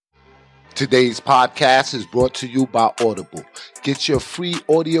Today's podcast is brought to you by Audible. Get your free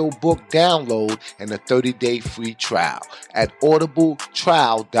audiobook download and a 30-day free trial at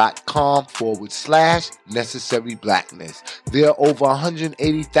audibletrial.com/necessary blackness. There are over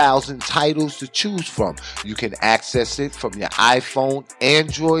 180,000 titles to choose from. You can access it from your iPhone,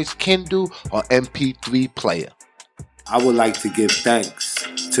 Android, Kindle, or MP3 player. I would like to give thanks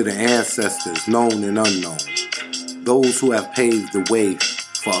to the ancestors, known and unknown, those who have paved the way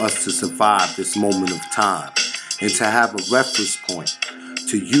for us to survive this moment of time and to have a reference point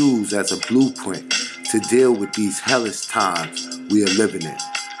to use as a blueprint to deal with these hellish times we are living in.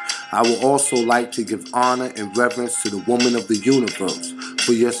 I would also like to give honor and reverence to the woman of the universe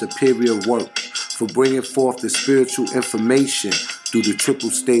for your superior work, for bringing forth the spiritual information through the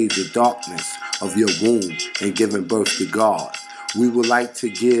triple stage of darkness of your womb and giving birth to God. We would like to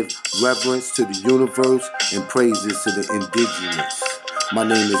give reverence to the universe and praises to the indigenous. My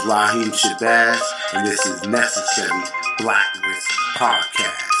name is Raheem Shabazz, and this is Necessary Blackness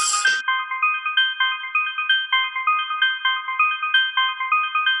Podcast.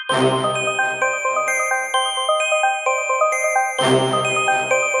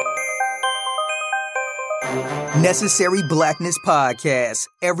 Necessary Blackness Podcast,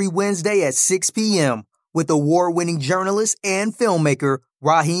 every Wednesday at 6 p.m. with award-winning journalist and filmmaker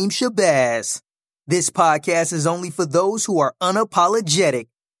Raheem Shabazz. This podcast is only for those who are unapologetic,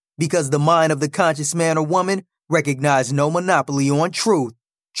 because the mind of the conscious man or woman recognizes no monopoly on truth.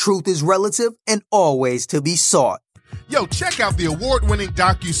 Truth is relative and always to be sought. Yo, check out the award-winning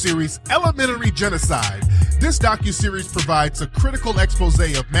docuseries Elementary Genocide. This docuseries provides a critical expose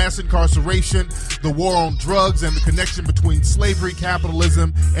of mass incarceration, the war on drugs, and the connection between slavery,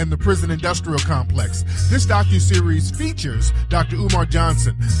 capitalism, and the prison industrial complex. This docuseries features Dr. Umar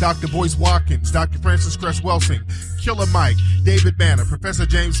Johnson, Dr. Boyce Watkins, Dr. Francis Cress Welsing, Killer Mike, David Banner, Professor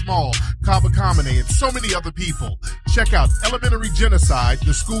James Small, Kaba Kamene, and so many other people. Check out Elementary Genocide,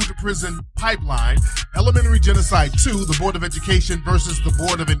 the school-to-prison pipeline, Elementary Genocide 2, the Board of Education versus the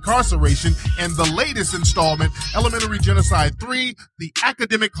Board of Incarceration, and the latest installment, Elementary Genocide 3, the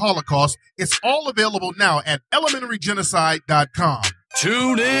Academic Holocaust. It's all available now at elementarygenocide.com.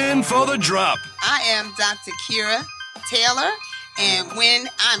 Tune in for the drop. I am Dr. Kira Taylor, and when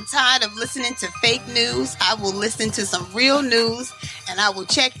I'm tired of listening to fake news, I will listen to some real news, and I will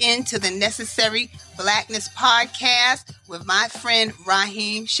check into the Necessary Blackness Podcast with my friend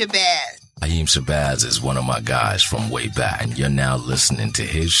Raheem Shabazz. Raheem Shabazz is one of my guys from way back, and you're now listening to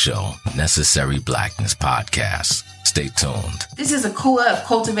his show, Necessary Blackness Podcast. Stay tuned. This is Akua of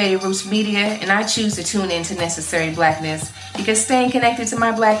Cultivated Roots Media, and I choose to tune in to Necessary Blackness because staying connected to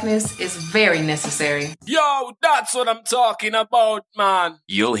my blackness is very necessary. Yo, that's what I'm talking about, man.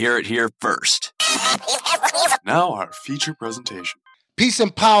 You'll hear it here first. Now our feature presentation. Peace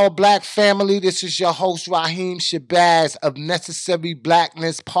and power, Black family. This is your host, Raheem Shabazz of Necessary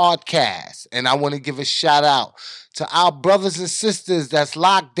Blackness Podcast. And I want to give a shout out to our brothers and sisters that's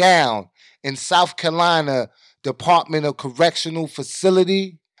locked down in South Carolina Department of Correctional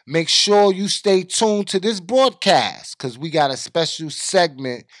Facility. Make sure you stay tuned to this broadcast because we got a special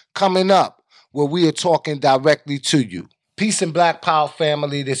segment coming up where we are talking directly to you. Peace and Black Power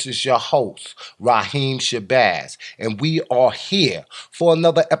family, this is your host, Raheem Shabazz, and we are here for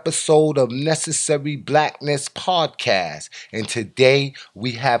another episode of Necessary Blackness Podcast. And today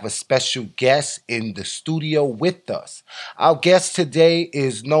we have a special guest in the studio with us. Our guest today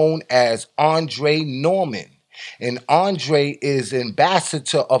is known as Andre Norman. And Andre is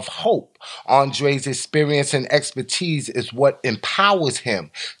ambassador of hope. Andre's experience and expertise is what empowers him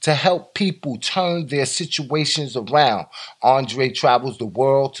to help people turn their situations around. Andre travels the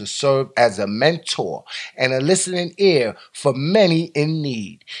world to serve as a mentor and a listening ear for many in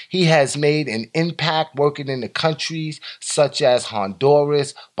need. He has made an impact working in the countries such as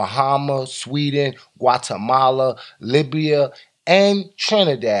Honduras, Bahamas, Sweden, Guatemala, Libya, and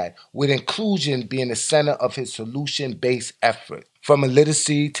Trinidad, with inclusion being the center of his solution-based effort. From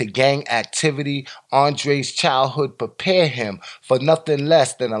illiteracy to gang activity, Andre's childhood prepared him for nothing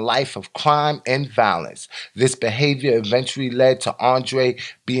less than a life of crime and violence. This behavior eventually led to Andre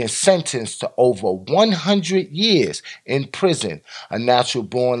being sentenced to over 100 years in prison, a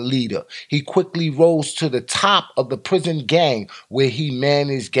natural-born leader. He quickly rose to the top of the prison gang, where he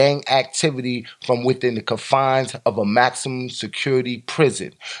managed gang activity from within the confines of a maximum security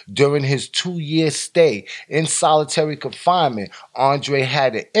prison. During his 2-year stay in solitary confinement, Andre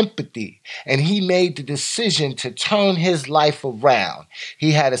had an empathy, and he made the decision to turn his life around.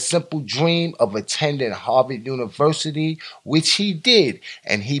 He had a simple dream of attending Harvard University, which he did,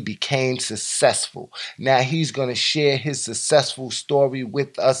 and he became successful. Now he's going to share his successful story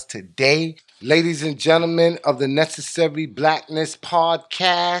with us today. Ladies and gentlemen of the Necessary Blackness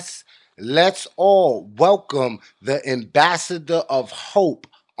podcast, let's all welcome the ambassador of hope,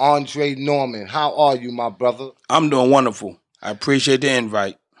 Andre Norman. How are you, my brother? I'm doing wonderful. I appreciate the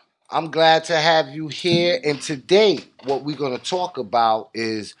invite. I'm glad to have you here. And today, what we're going to talk about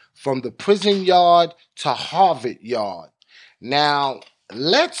is from the prison yard to Harvard yard. Now,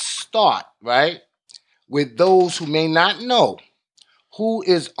 let's start, right, with those who may not know. Who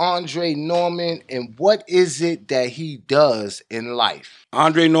is Andre Norman and what is it that he does in life?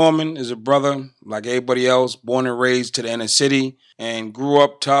 Andre Norman is a brother like everybody else, born and raised to the inner city and grew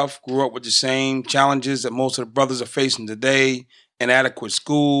up tough, grew up with the same challenges that most of the brothers are facing today: inadequate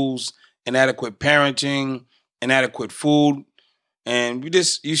schools, inadequate parenting, inadequate food. And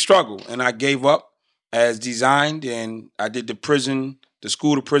you struggle. And I gave up as designed, and I did the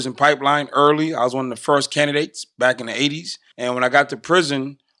school to prison pipeline early. I was one of the first candidates back in the 80s. And when I got to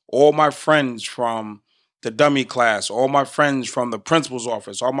prison, all my friends from the dummy class, all my friends from the principal's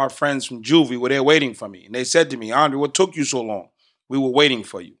office, all my friends from juvie were there waiting for me. And they said to me, "Andre, what took you so long? We were waiting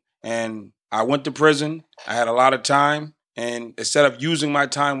for you." And I went to prison. I had a lot of time. And instead of using my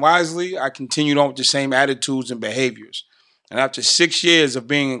time wisely, I continued on with the same attitudes and behaviors. And after 6 years of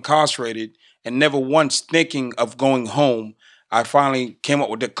being incarcerated and never once thinking of going home, I finally came up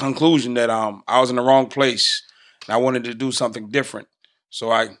with the conclusion that I was in the wrong place and I wanted to do something different.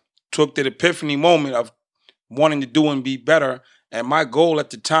 So I took the epiphany moment of wanting to do and be better. And my goal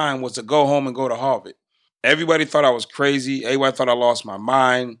at the time was to go home and go to Harvard. Everybody thought I was crazy. Everybody thought I lost my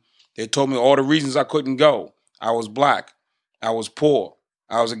mind. They told me all the reasons I couldn't go. I was black. I was poor.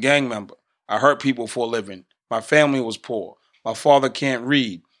 I was a gang member. I hurt people for a living. My family was poor. My father can't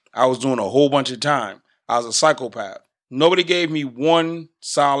read. I was doing a whole bunch of time. I was a psychopath. Nobody gave me one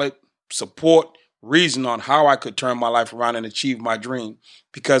solid support reason on how I could turn my life around and achieve my dream,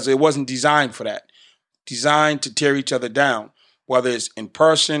 because it wasn't designed for that. Designed to tear each other down, whether it's in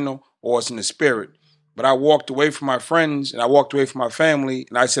person or it's in the spirit. But I walked away from my friends and I walked away from my family,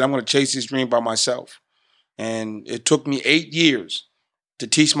 and I said, I'm going to chase this dream by myself. And it took me 8 years to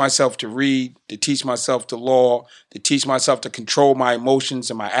teach myself to read, to teach myself the law, to teach myself to control my emotions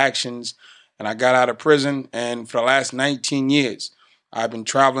and my actions. And I got out of prison, and for the last 19 years, I've been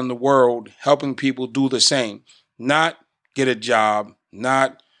traveling the world helping people do the same. Not get a job,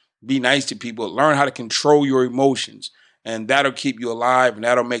 not be nice to people, learn how to control your emotions. And that'll keep you alive, and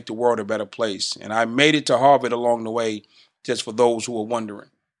that'll make the world a better place. And I made it to Harvard along the way, just for those who are wondering.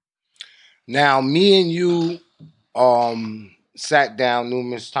 Now, me and you sat down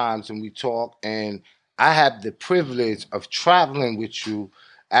numerous times and we talked, and I have the privilege of traveling with you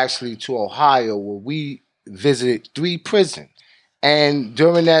actually to Ohio, where we visited 3 prisons. And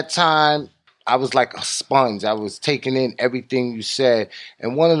during that time, I was like a sponge. I was taking in everything you said.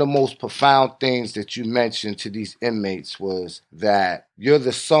 And one of the most profound things that you mentioned to these inmates was that you're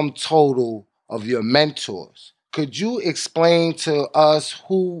the sum total of your mentors. Could you explain to us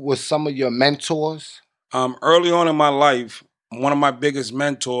who were some of your mentors? Early on in my life, one of my biggest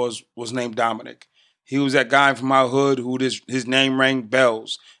mentors was named Dominic. He was that guy from my hood who his name rang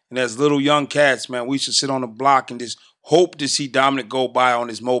bells. And as little young cats, man, we used to sit on the block and just hope to see Dominic go by on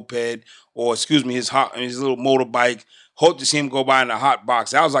his moped, or his little motorbike. Hope to see him go by in a hot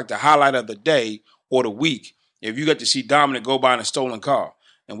box. That was like the highlight of the day or the week, if you got to see Dominic go by in a stolen car.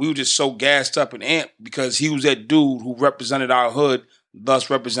 And we were just so gassed up and amped because he was that dude who represented our hood, thus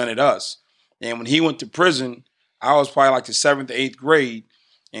represented us. And when he went to prison, I was probably like the 7th or 8th grade,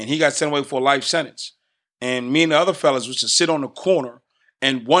 and he got sent away for a life sentence. And me and the other fellas was to sit on the corner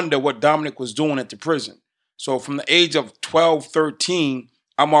and wonder what Dominic was doing at the prison. So from the age of 12, 13,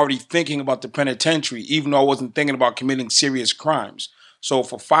 I'm already thinking about the penitentiary, even though I wasn't thinking about committing serious crimes. So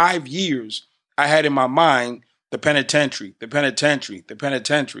for 5 years, I had in my mind the penitentiary, the penitentiary, the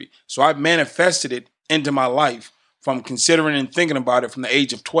penitentiary. So I manifested it into my life from considering and thinking about it from the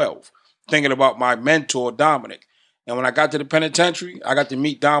age of 12, thinking about my mentor, Dominic. And when I got to the penitentiary, I got to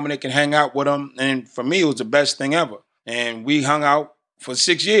meet Dominic and hang out with him. And for me, it was the best thing ever. And we hung out for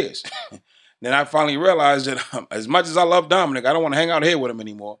 6 years. Then I finally realized that as much as I love Dominic, I don't want to hang out here with him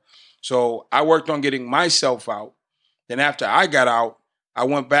anymore. So I worked on getting myself out. Then after I got out, I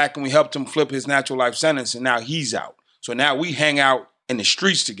went back and we helped him flip his natural life sentence, and now he's out. So now we hang out in the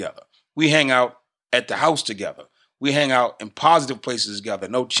streets together. We hang out at the house together. We hang out in positive places together.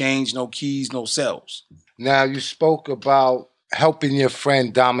 No change, no keys, no cells. Now, you spoke about helping your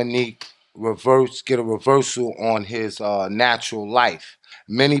friend Dominique get a reversal on his natural life.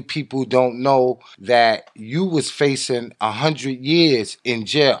 Many people don't know that you was facing 100 years in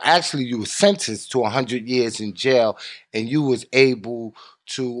jail. Actually, you were sentenced to 100 years in jail, and you was able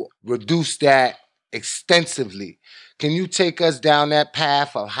to reduce that extensively. Can you take us down that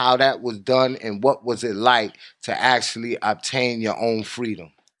path of how that was done and what was it like to actually obtain your own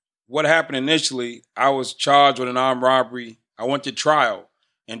freedom? What happened initially, I was charged with an armed robbery. I went to trial.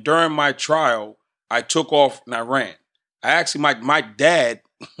 And during my trial, I took off and I ran. I actually, my dad,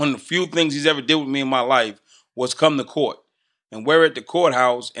 one of the few things he's ever did with me in my life was come to court. And we're at the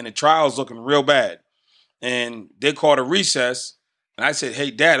courthouse and the trial's looking real bad. And they called a recess. And I said,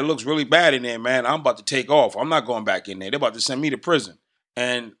 hey, Dad, it looks really bad in there, man. I'm about to take off. I'm not going back in there. They're about to send me to prison.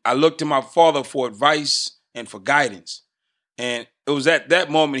 And I looked to my father for advice and for guidance. And it was at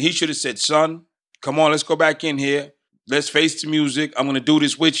that moment he should have said, son, come on, let's go back in here. Let's face the music. I'm going to do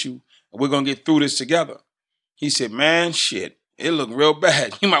this with you. And we're going to get through this together. He said, man, shit, it looked real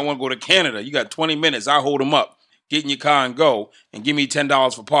bad. You might want to go to Canada. You got 20 minutes. I'll hold them up. Get in your car and go and give me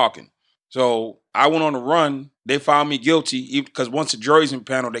 $10 for parking. So I went on a run. They found me guilty because once the jury's in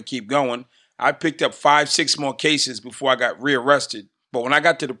panel, they keep going. I picked up 5-6 more cases before I got rearrested. But when I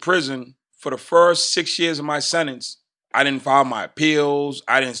got to the prison, for the first 6 years of my sentence, I didn't file my appeals.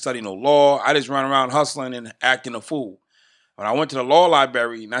 I didn't study no law. I just ran around hustling and acting a fool. When I went to the law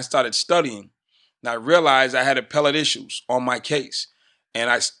library and I started studying, and I realized I had appellate issues on my case. And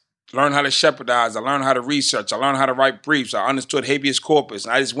I learned how to shepherdize. I learned how to research. I learned how to write briefs. I understood habeas corpus.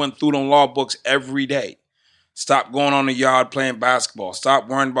 And I just went through them law books every day. Stop going on the yard playing basketball. Stop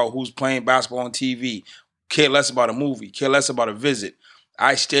worrying about who's playing basketball on TV. Care less about a movie. Care less about a visit.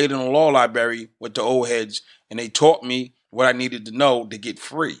 I stayed in the law library with the old heads, and they taught me what I needed to know to get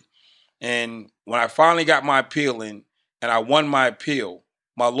free. And when I finally got my appeal in, and I won my appeal,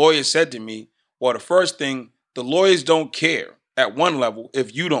 my lawyer said to me, well, the first thing, the lawyers don't care at one level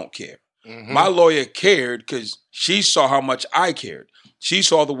if you don't care. Mm-hmm. My lawyer cared because she saw how much I cared. She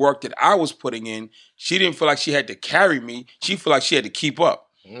saw the work that I was putting in. She didn't feel like she had to carry me. She felt like she had to keep up.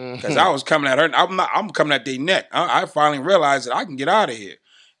 Because I was coming at her. I'm coming at their neck. I finally realized that I can get out of here.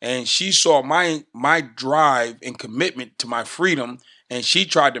 And she saw my drive and commitment to my freedom, and she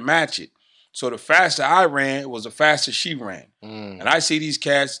tried to match it. So the faster I ran was the faster she ran. And I see these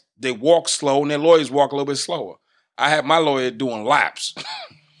cats, they walk slow, and their lawyers walk a little bit slower. I had my lawyer doing laps.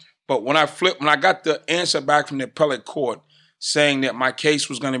 But when I got the answer back from the appellate court saying that my case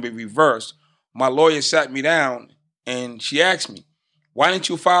was going to be reversed, my lawyer sat me down and she asked me, why didn't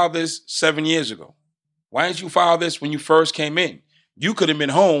you file this 7 years ago? Why didn't you file this when you first came in? You could have been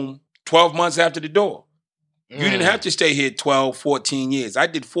home 12 months after the door. You didn't have to stay here 12, 14 years. I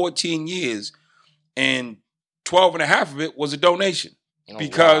did 14 years, and 12 and a half of it was a donation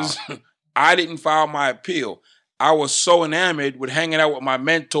because I didn't file my appeal. I was so enamored with hanging out with my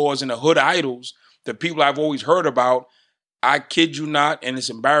mentors and the hood idols, the people I've always heard about. I kid you not, and it's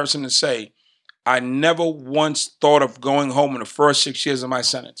embarrassing to say, I never once thought of going home in the first 6 years of my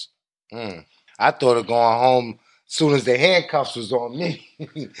sentence. I thought of going home as soon as the handcuffs was on me.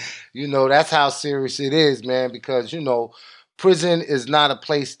 That's how serious it is, man, because, prison is not a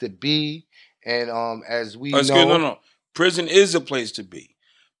place to be. And as we know... No. Prison is a place to be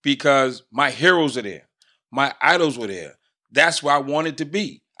because my heroes are there. My idols were there. That's where I wanted to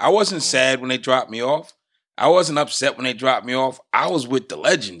be. I wasn't sad when they dropped me off. I wasn't upset when they dropped me off. I was with the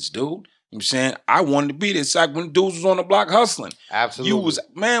legends, dude. You know what I'm saying? I wanted to be there. It's like when dudes was on the block hustling. Absolutely.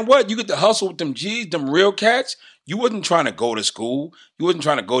 You get to hustle with them G's, them real cats. You wasn't trying to go to school. You wasn't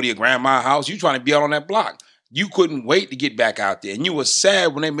trying to go to your grandma's house. You trying to be out on that block. You couldn't wait to get back out there. And you were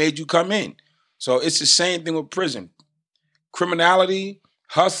sad when they made you come in. So it's the same thing with prison. Criminality,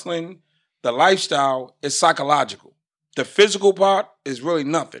 hustling, the lifestyle is psychological. The physical part is really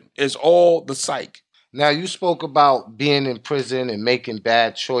nothing. It's all the psyche. Now, you spoke about being in prison and making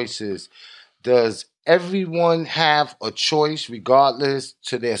bad choices. Does everyone have a choice regardless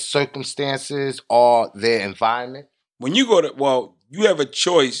to their circumstances or their environment? When you you have a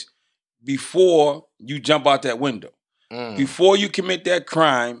choice before you jump out that window. Before you commit that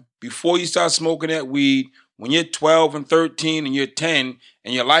crime, before you start smoking that weed, when you're 12 and 13 and you're 10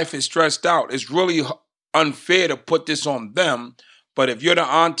 and your life is stressed out, it's really unfair to put this on them. But if you're the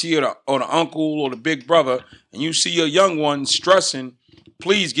auntie or the uncle or the big brother and you see your young one stressing,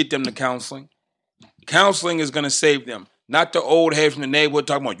 please get them to counseling. Counseling is going to save them. Not the old head from the neighborhood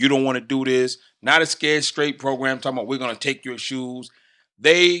talking about you don't want to do this. Not a scared straight program talking about we're going to take your shoes.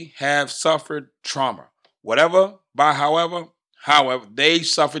 They have suffered trauma. However, they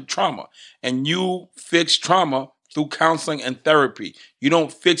suffered trauma. And you fix trauma through counseling and therapy. You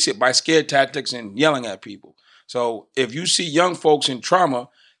don't fix it by scare tactics and yelling at people. So if you see young folks in trauma,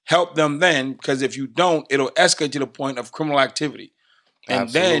 help them then, because if you don't, it'll escalate to the point of criminal activity. And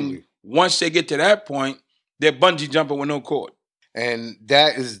Absolutely. then once they get to that point, they're bungee jumping with no cord. And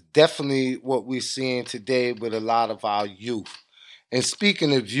that is definitely what we're seeing today with a lot of our youth. And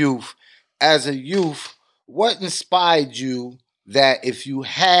speaking of youth, as a youth, what inspired you that if you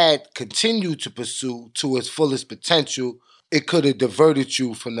had continued to pursue to its fullest potential, it could have diverted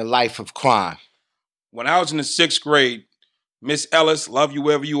you from the life of crime? When I was in the 6th grade, Miss Ellis, love you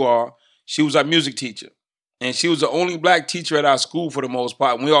wherever you are, she was our music teacher. And she was the only black teacher at our school for the most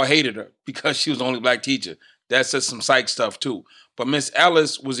part. And we all hated her because she was the only black teacher. That's just some psych stuff too. But Miss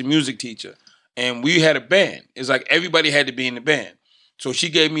Ellis was a music teacher. And we had a band. It's like everybody had to be in the band. So she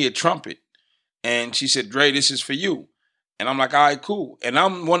gave me a trumpet. And she said, Dre, this is for you. And I'm like, all right, cool. And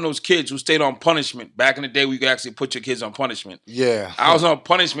I'm one of those kids who stayed on punishment. Back in the day, we could actually put your kids on punishment. Yeah. I was on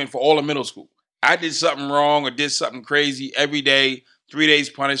punishment for all of middle school. I did something wrong or did something crazy every day, 3 days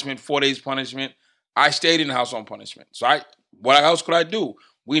punishment, 4 days punishment. I stayed in the house on punishment. So what else could I do?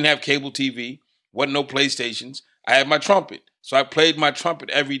 We didn't have cable TV, wasn't no PlayStations. I had my trumpet. So I played my trumpet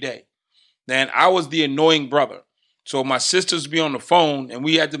every day. Then I was the annoying brother. So my sisters would be on the phone, and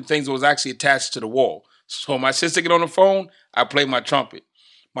we had them things that was actually attached to the wall. So my sister get on the phone, I play my trumpet.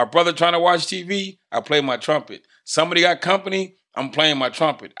 My brother trying to watch TV, I play my trumpet. Somebody got company, I'm playing my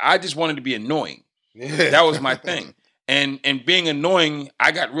trumpet. I just wanted to be annoying. Yeah. That was my thing. And being annoying,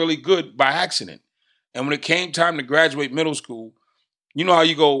 I got really good by accident. And when it came time to graduate middle school, you know how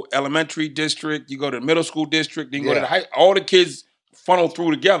you go elementary district, you go to the middle school district, then you go to the high, all the kids funnel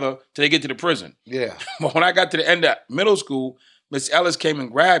through together till they get to the prison. Yeah. But when I got to the end of middle school, Miss Ellis came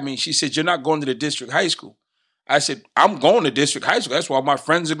and grabbed me. She said, you're not going to the district high school. I said, I'm going to district high school. That's where all my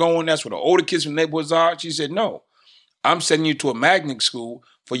friends are going. That's where the older kids from the neighborhoods are. She said, no, I'm sending you to a magnet school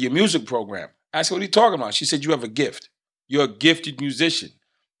for your music program. I said, what are you talking about? She said, you have a gift. You're a gifted musician.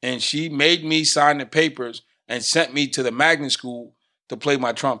 And she made me sign the papers and sent me to the magnet school to play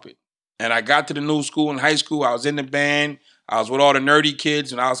my trumpet. And I got to the new school in high school. I was in the band. I was with all the nerdy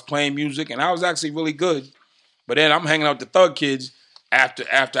kids, and I was playing music, and I was actually really good. But then I'm hanging out with the thug kids after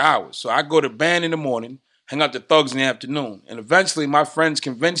hours. So I go to band in the morning, hang out with the thugs in the afternoon. And eventually my friends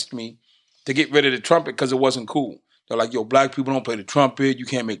convinced me to get rid of the trumpet because it wasn't cool. They're like, yo, black people don't play the trumpet. You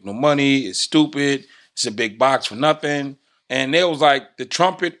can't make no money. It's stupid. It's a big box for nothing. And they was like, the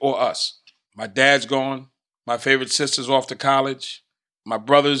trumpet or us. My dad's gone. My favorite sister's off to college. My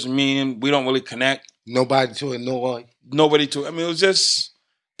brothers and me, and we don't really connect. Nobody to annoy. Nobody to, I mean,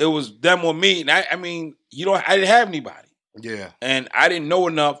 it was them or me. And I didn't have anybody. Yeah. And I didn't know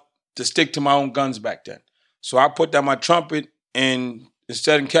enough to stick to my own guns back then. So I put down my trumpet and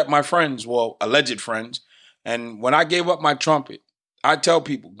instead and kept my friends, well, alleged friends. And when I gave up my trumpet, I tell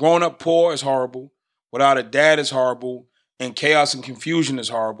people, growing up poor is horrible. Without a dad is horrible. And chaos and confusion is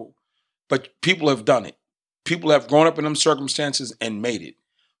horrible. But people have done it. People have grown up in them circumstances and made it.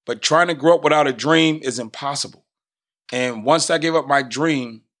 But trying to grow up without a dream is impossible. And once I gave up my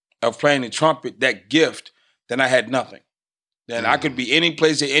dream of playing the trumpet, that gift, then I had nothing. Then I could be any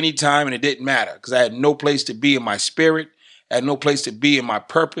place at any time and it didn't matter because I had no place to be in my spirit. I had no place to be in my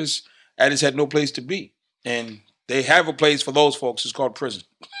purpose. I just had no place to be. And they have a place for those folks. It's called prison.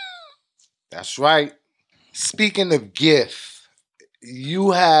 That's right. Speaking of gift,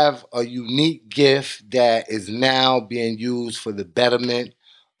 you have a unique gift that is now being used for the betterment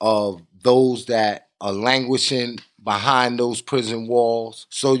of those that are languishing behind those prison walls.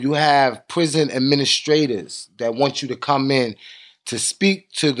 So you have prison administrators that want you to come in to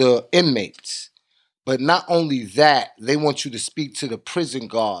speak to the inmates. But not only that, they want you to speak to the prison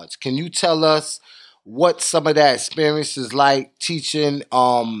guards. Can you tell us what some of that experience is like teaching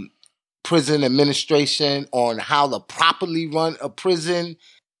prison administration on how to properly run a prison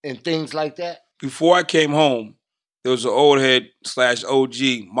and things like that? Before I came home, there was an old head / OG,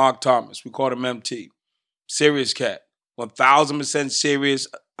 Mark Thomas. We called him MT. Serious cat. 1,000% serious,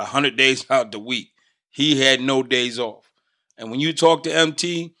 100 days out the week. He had no days off. And when you talk to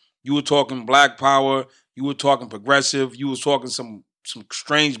MT, you were talking Black Power, you were talking progressive, you were talking some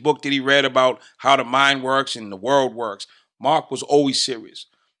strange book that he read about how the mind works and the world works. Mark was always serious.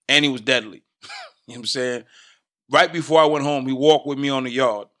 And he was deadly. You know what I'm saying? Right before I went home, he walked with me on the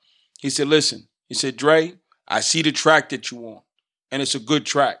yard. He said, listen, he said, Dre, I see the track that you on, and it's a good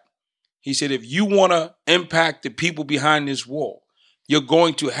track. He said, if you want to impact the people behind this wall, you're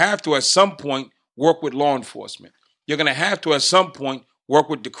going to have to at some point work with law enforcement. You're going to have to at some point work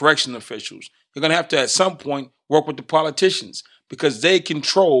with the correction officials. You're going to have to at some point work with the politicians because they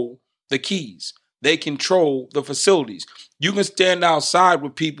control the keys. They control the facilities. You can stand outside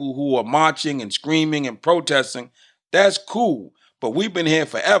with people who are marching and screaming and protesting. That's cool. But we've been here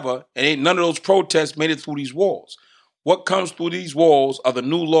forever, and ain't none of those protests made it through these walls. What comes through these walls are the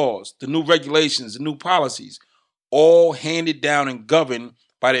new laws, the new regulations, the new policies, all handed down and governed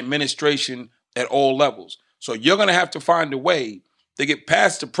by the administration at all levels. So you're going to have to find a way to get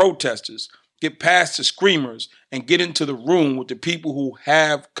past the protesters, get past the screamers, and get into the room with the people who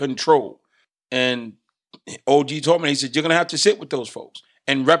have control. And OG told me, he said, you're going to have to sit with those folks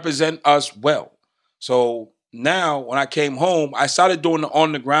and represent us well. So now when I came home, I started doing the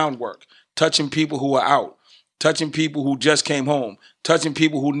on-the-ground work, touching people who are out, touching people who just came home, touching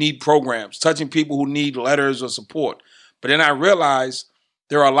people who need programs, touching people who need letters or support. But then I realized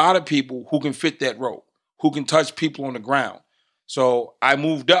there are a lot of people who can fit that role, who can touch people on the ground. So I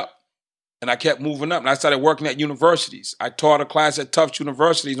moved up and I kept moving up and I started working at universities. I taught a class at Tufts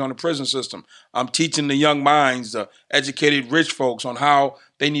Universities on the prison system. I'm teaching the young minds, the educated rich folks on how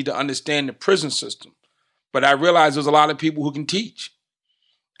they need to understand the prison system. But I realized there's a lot of people who can teach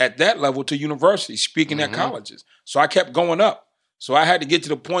at that level to universities, speaking at colleges. So I kept going up. So I had to get to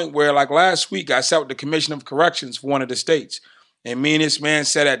the point where, like last week, I sat with the Commissioner of Corrections for one of the states. And me and this man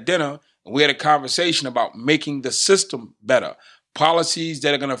sat at dinner, and we had a conversation about making the system better. Policies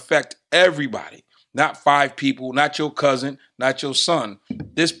that are going to affect everybody, not 5 people, not your cousin, not your son.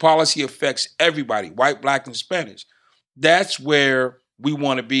 This policy affects everybody, white, black, and Spanish. That's where we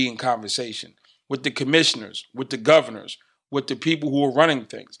want to be in conversation with the commissioners, with the governors, with the people who are running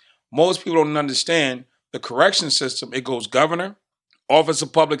things. Most people don't understand the correction system. It goes governor, Office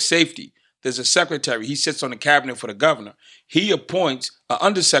of Public Safety. There's a secretary. He sits on the cabinet for the governor. He appoints an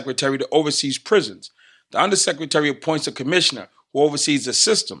undersecretary to oversee prisons. The undersecretary appoints a commissioner who oversees the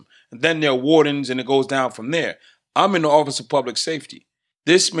system. And then there are wardens, and it goes down from there. I'm in the Office of Public Safety.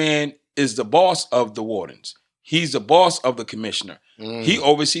 This man is the boss of the wardens. He's the boss of the commissioner. He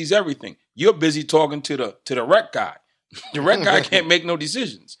oversees everything. You're busy talking to the rec guy. The rec guy can't make no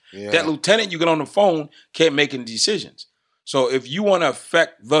decisions. Yeah. That lieutenant you get on the phone can't make any decisions. So if you want to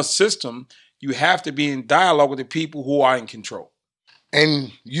affect the system, you have to be in dialogue with the people who are in control.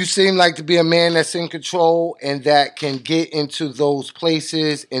 And you seem like to be a man that's in control and that can get into those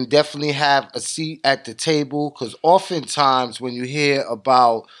places and definitely have a seat at the table. Because oftentimes when you hear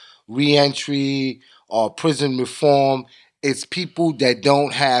about reentry or prison reform, it's people that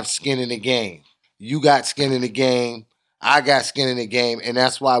don't have skin in the game. You got skin in the game. I got skin in the game. And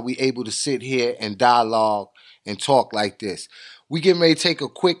that's why we able to sit here and dialogue and talk like this. We getting ready to take a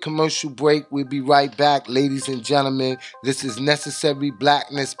quick commercial break. We'll be right back, ladies and gentlemen. This is Necessary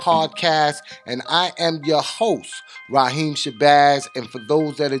Blackness Podcast, and I am your host, Raheem Shabazz. And for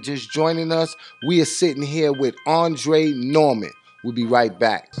those that are just joining us, we are sitting here with Andre Norman. We'll be right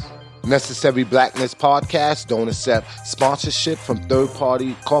back. Necessary Blackness Podcast don't accept sponsorship from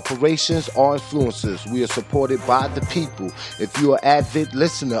third-party corporations or influencers. We are supported by the people. If you are an avid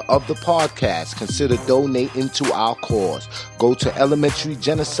listener of the podcast, consider donating to our cause. Go to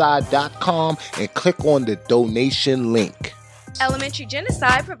elementarygenocide.com and click on the donation link. Elementary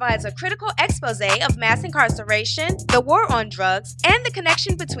Genocide provides a critical expose of mass incarceration, the war on drugs, and the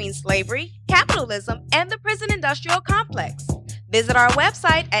connection between slavery, capitalism, and the prison industrial complex. Visit our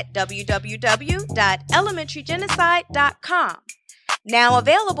website at www.elementarygenocide.com. Now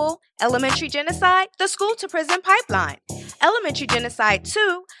available, Elementary Genocide, the School to Prison Pipeline. Elementary Genocide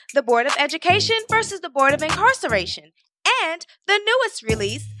 2, the Board of Education versus the Board of Incarceration. And the newest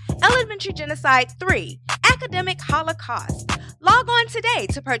release, Elementary Genocide 3, Academic Holocaust. Log on today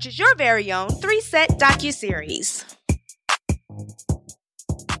to purchase your very own 3-set docuseries.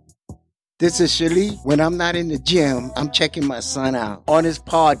 This is Shali. When I'm not in the gym, I'm checking my son out on his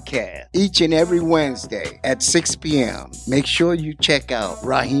podcast each and every Wednesday at 6 p.m. Make sure you check out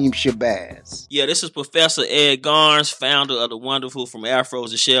Raheem Shabazz. Yeah, this is Professor Ed Garnes, founder of the wonderful From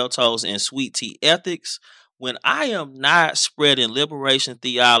Afros to Shell Toes and Sweet Tea Ethics. When I am not spreading liberation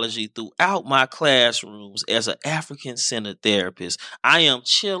theology throughout my classrooms as an African-centered therapist, I am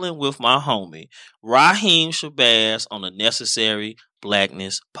chilling with my homie, Raheem Shabazz, on the Necessary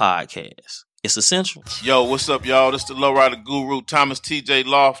Blackness Podcast. It's essential. Yo, what's up, y'all? This is the Lowrider Guru, Thomas T.J.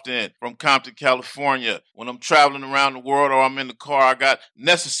 Lofton from Compton, California. When I'm traveling around the world or I'm in the car, I got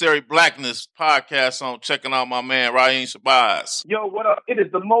Necessary Blackness Podcast on, checking out my man, Raheem Shabazz. Yo, what up? It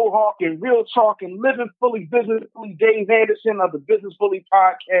is the Mohawk and Real Talk and Living Fully Business Fully Dave Anderson of the Business Fully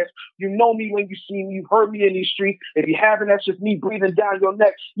Podcast. You know me when you see me. You've heard me in these streets. If you haven't, that's just me breathing down your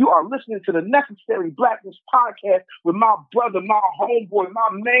neck. You are listening to the Necessary Blackness Podcast with my brother, my homeboy, my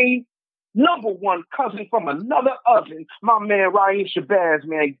main Number one cousin from another oven, my man Raheem Shabazz,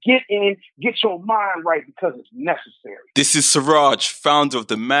 man. Get in, get your mind right because it's necessary. This is Siraj, founder of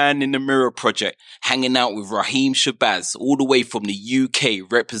the Man in the Mirror project, hanging out with Raheem Shabazz, all the way from the UK,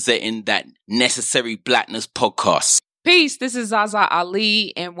 representing that Necessary Blackness podcast. Peace, this is Zaza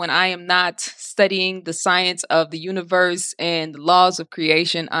Ali, and when I am not studying the science of the universe and the laws of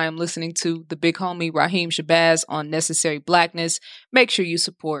creation, I am listening to the big homie Raheem Shabazz on Necessary Blackness. Make sure you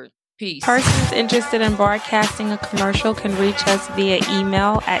support. Peace. Persons interested in broadcasting a commercial can reach us via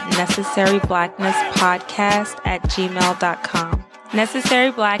email at necessaryblacknesspodcast@gmail.com.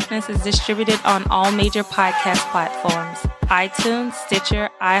 Necessary Blackness is distributed on all major podcast platforms: iTunes,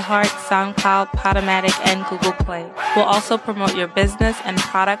 Stitcher, iHeart, SoundCloud, Podomatic, and Google Play. We'll also promote your business and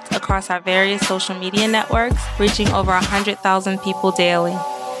product across our various social media networks, reaching over 100,000 people daily.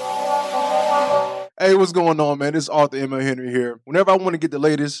 Hey, what's going on, man? This is Arthur M. Henry here. Whenever I want to get the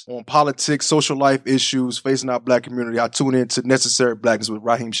latest on politics, social life issues facing our black community, I tune in to Necessary Blackness with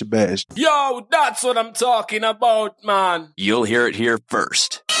Raheem Shabazz. Yo, that's what I'm talking about, man. You'll hear it here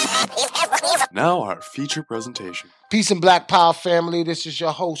first. Now our feature presentation. Peace and Black Power family. This is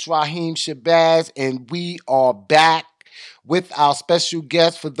your host, Raheem Shabazz, and we are back with our special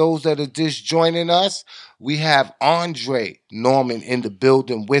guest. For those that are just joining us, we have Andre Norman in the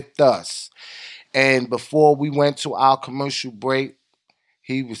building with us. And before we went to our commercial break,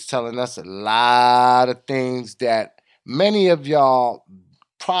 he was telling us a lot of things that many of y'all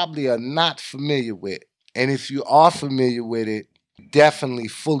probably are not familiar with. And if you are familiar with it, definitely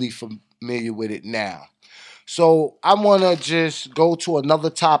fully familiar with it now. So I want to just go to another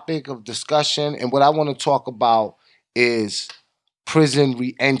topic of discussion. And what I want to talk about is prison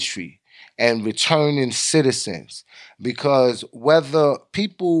reentry and returning citizens. Because whether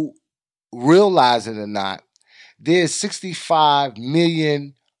people realize it or not, there's 65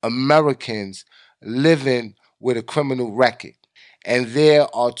 million Americans living with a criminal record. And there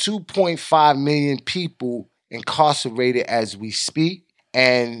are 2.5 million people incarcerated as we speak.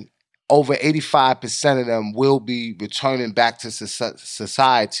 And over 85% of them will be returning back to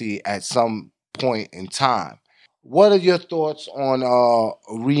society at some point in time. What are your thoughts on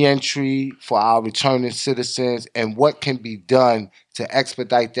reentry for our returning citizens, and what can be done to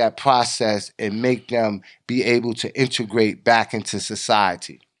expedite that process and make them be able to integrate back into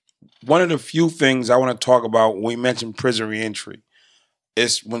society? One of the few things I want to talk about when we mention prison reentry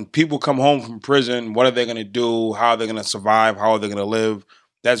is when people come home from prison, what are they going to do? How are they going to survive? How are they going to live?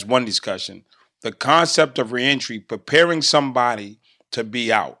 That's one discussion. The concept of reentry, preparing somebody to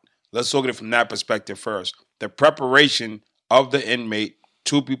be out. Let's look at it from that perspective first. The preparation of the inmate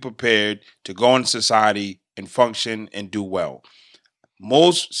to be prepared to go in society and function and do well.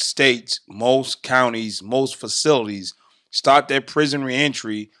 Most states, most counties, most facilities start their prison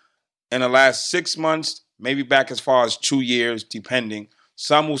reentry in the last 6 months, maybe back as far as 2 years, depending.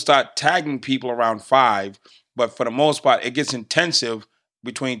 Some will start tagging people around 5, but for the most part, it gets intensive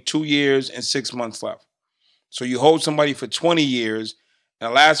between 2 years and 6 months left. So you hold somebody for 20 years. In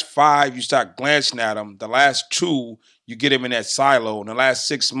the last 5, you start glancing at them. The last 2, you get them in that silo. In the last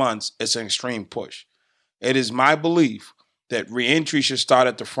 6 months, it's an extreme push. It is my belief that reentry should start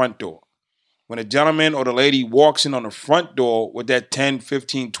at the front door. When a gentleman or the lady walks in on the front door with that 10,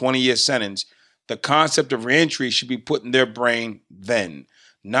 15, 20-year sentence, the concept of reentry should be put in their brain then,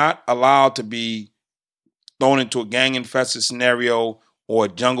 not allowed to be thrown into a gang-infested scenario or a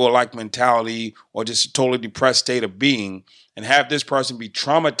jungle-like mentality or just a totally depressed state of being, and have this person be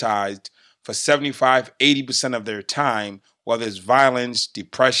traumatized for 75, 80% of their time, whether it's violence,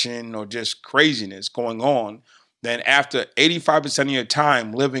 depression, or just craziness going on. Then after 85% of your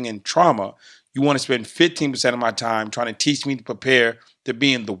time living in trauma, you want to spend 15% of my time trying to teach me to prepare to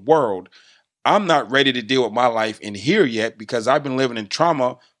be in the world. I'm not ready to deal with my life in here yet because I've been living in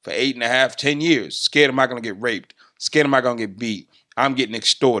trauma for 8.5, 10 years. Scared am I going to get raped? Scared am I going to get beat? I'm getting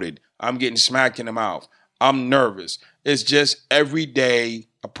extorted. I'm getting smacked in the mouth. I'm nervous. It's just every day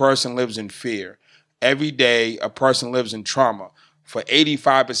a person lives in fear. Every day a person lives in trauma for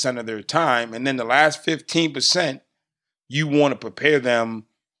 85% of their time. And then the last 15%, you want to prepare them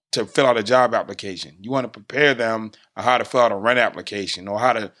to fill out a job application. You want to prepare them on how to fill out a rent application or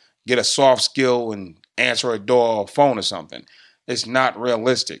how to get a soft skill and answer a door or phone or something. It's not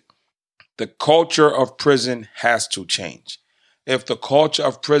realistic. The culture of prison has to change. If the culture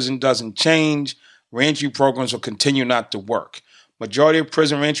of prison doesn't change, reentry programs will continue not to work. Majority of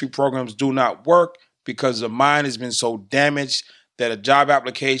prison reentry programs do not work because the mind has been so damaged that a job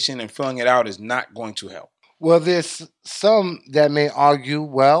application and filling it out is not going to help. Well, there's some that may argue,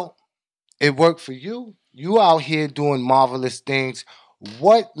 well, it worked for you. You out here doing marvelous things.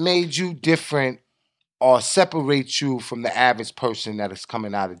 What made you different or separate you from the average person that is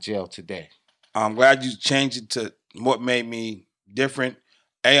coming out of jail today? I'm glad you changed it to what made me different.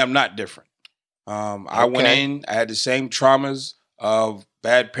 I'm not different. I went in, I had the same traumas of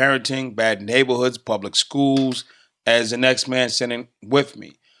bad parenting, bad neighborhoods, public schools, as the next man sitting with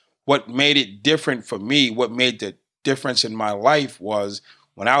me. What made it different for me, what made the difference in my life was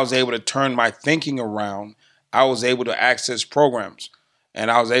when I was able to turn my thinking around, I was able to access programs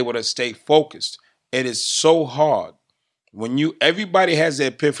and I was able to stay focused. It is so hard when everybody has their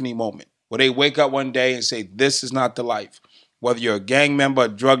epiphany moment where they wake up one day and say, this is not the life. Whether you're a gang member, a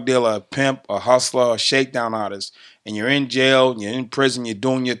drug dealer, a pimp, a hustler, a shakedown artist, and you're in jail, you're in prison, you're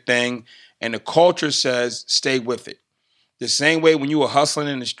doing your thing, and the culture says, stay with it. The same way when you were hustling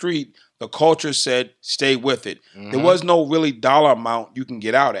in the street, the culture said, stay with it. There was no really dollar amount you can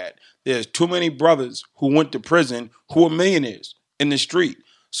get out at. There's too many brothers who went to prison who are millionaires in the street.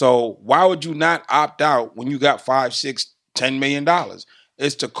 So why would you not opt out when you got $5, $6, $10 million?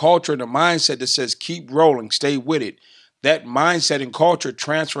 It's the culture and the mindset that says, keep rolling, stay with it. That mindset and culture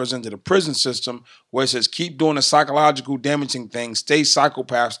transfers into the prison system where it says, keep doing the psychological damaging things, stay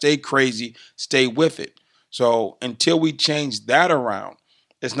psychopath, stay crazy, stay with it. So until we change that around,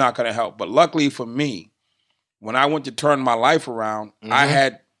 it's not going to help. But luckily for me, when I went to turn my life around, I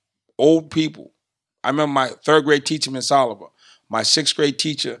had old people. I remember my 3rd grade teacher, Miss Oliver, my 6th grade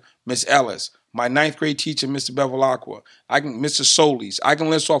teacher, Miss Ellis, my 9th grade teacher, Mr. Bevilacqua, Mr. Solis. I can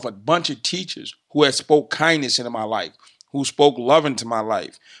list off a bunch of teachers who had spoke kindness into my life, who spoke love into my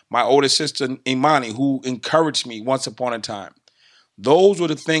life. My older sister, Imani, who encouraged me once upon a time. Those were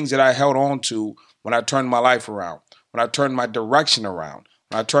the things that I held on to when I turned my life around, when I turned my direction around,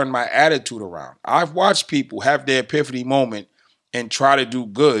 when I turned my attitude around. I've watched people have their epiphany moment and try to do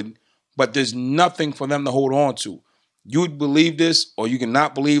good, but there's nothing for them to hold on to. You would believe this or you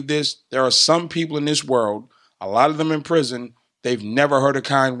cannot believe this. There are some people in this world, a lot of them in prison, they've never heard a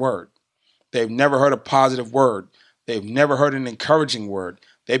kind word. They've never heard a positive word. They've never heard an encouraging word.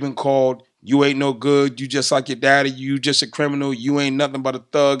 They've been called, you ain't no good, you just like your daddy, you just a criminal, you ain't nothing but a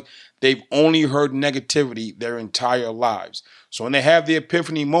thug. They've only heard negativity their entire lives. So when they have the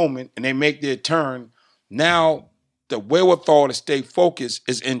epiphany moment and they make their turn, now the wherewithal to stay focused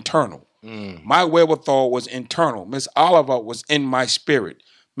is internal. My wherewithal was internal. Miss Oliver was in my spirit.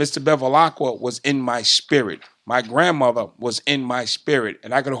 Mr. Bevilacqua was in my spirit. My grandmother was in my spirit.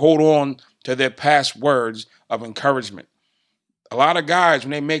 And I could hold on to their past words of encouragement. A lot of guys, when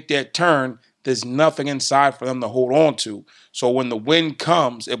they make that turn, there's nothing inside for them to hold on to. So when the wind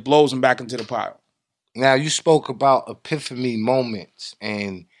comes, it blows them back into the pile. Now, you spoke about epiphany moments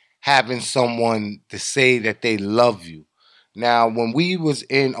and having someone to say that they love you. Now, when we was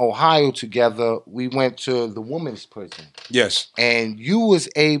in Ohio together, we went to the women's prison. Yes. And you was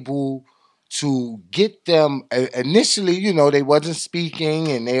able to get them, initially, they wasn't speaking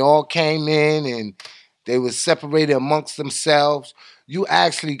and they all came in and they was separated amongst themselves. You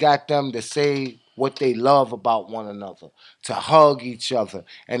actually got them to say what they love about one another, to hug each other.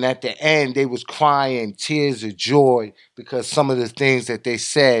 And at the end, they was crying tears of joy because some of the things that they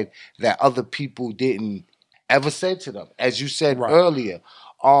said that other people didn't ever say to them. As you said earlier,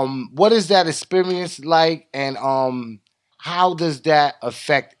 what is that experience like, and how does that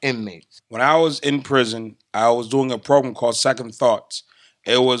affect inmates? When I was in prison, I was doing a program called Second Thoughts.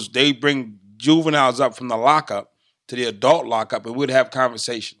 They bring juveniles up from the lockup to the adult lockup, and we'd have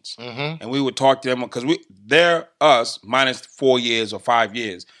conversations. And we would talk to them because they're us minus 4 years or 5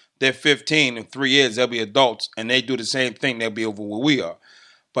 years. They're 15 in 3 years, they'll be adults, and they do the same thing. They'll be over where we are.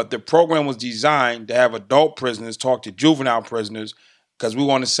 But the program was designed to have adult prisoners talk to juvenile prisoners because we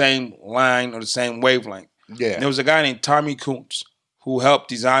were on the same line or the same wavelength. Yeah. And there was a guy named Tommy Kuntz who helped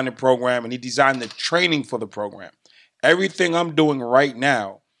design the program, and he designed the training for the program. Everything I'm doing right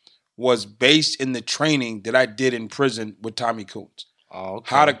now was based in the training that I did in prison with Tommy Kuntz. Oh,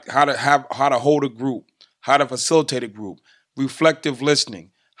 okay. How to hold a group, how to facilitate a group, reflective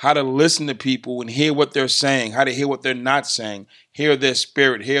listening, how to listen to people and hear what they're saying, how to hear what they're not saying, hear their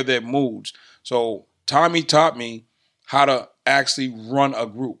spirit, hear their moods. So Tommy taught me how to actually run a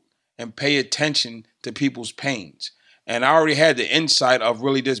group and pay attention to people's pains. And I already had the insight of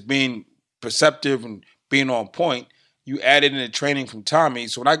really just being perceptive and being on point. You added in the training from Tommy.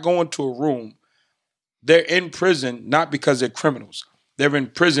 So when I go into a room, they're in prison not because they're criminals. They're in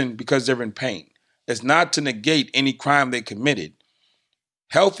prison because they're in pain. It's not to negate any crime they committed.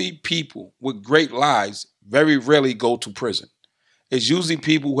 Healthy people with great lives very rarely go to prison. It's usually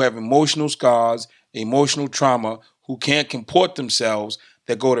people who have emotional scars, emotional trauma, who can't comport themselves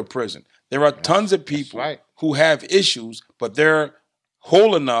that go to prison. There are tons of people who have issues, but they're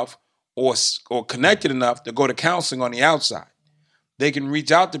whole enough or connected enough to go to counseling on the outside. They can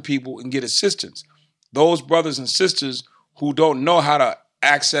reach out to people and get assistance. Those brothers and sisters who don't know how to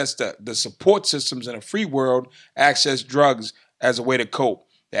access the support systems in a free world access drugs as a way to cope.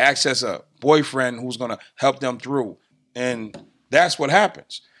 They access a boyfriend who's going to help them through. And that's what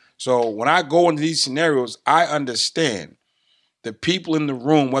happens. So when I go into these scenarios, I understand the people in the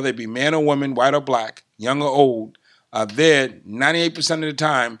room, whether it be man or woman, white or black, young or old, are there 98% of the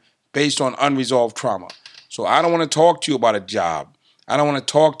time based on unresolved trauma. So I don't want to talk to you about a job. I don't want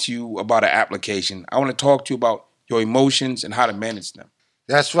to talk to you about an application. I want to talk to you about your emotions and how to manage them.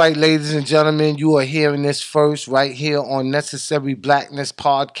 That's right, ladies and gentlemen. You are hearing this first right here on Necessary Blackness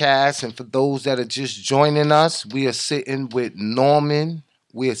Podcast. And for those that are just joining us, we are sitting with Norman.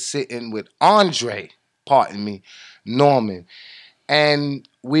 We are sitting with Andre, Norman. And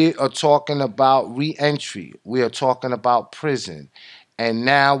we are talking about re-entry. We are talking about prison. And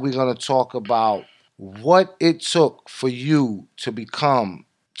now we're going to talk about what it took for you to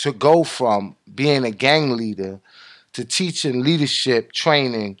go from being a gang leader to teaching leadership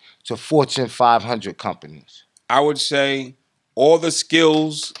training to Fortune 500 companies. I would say all the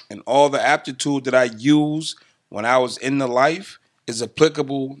skills and all the aptitude that I use when I was in the life is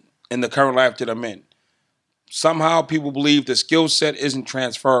applicable in the current life that I'm in. Somehow people believe the skill set isn't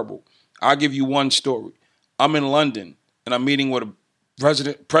transferable. I'll give you one story. I'm in London and I'm meeting with a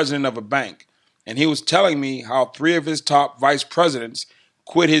president of a bank. And he was telling me how 3 of his top vice presidents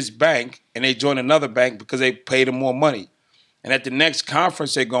quit his bank and they joined another bank because they paid him more money. And at the next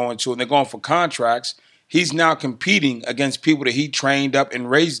conference they're going to, and they're going for contracts, he's now competing against people that he trained up and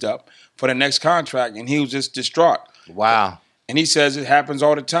raised up for the next contract. And he was just distraught. Wow. And he says it happens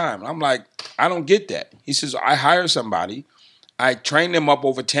all the time. I'm like, I don't get that. He says, I hire somebody, I train them up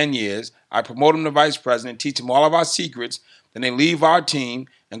over 10 years, I promote them to vice president, teach them all of our secrets, then they leave our team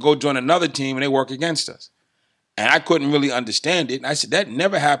and go join another team and they work against us. And I couldn't really understand it. And I said, that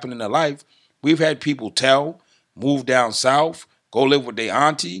never happened in their life. We've had people move down south, go live with their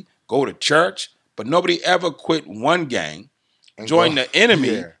auntie, go to church, but nobody ever quit one gang, joined the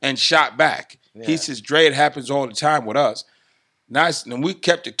enemy, and shot back. Yeah. He says, Dre, it happens all the time with us. And we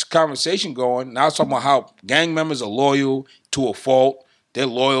kept the conversation going. Now I was talking about how gang members are loyal to a fault. They're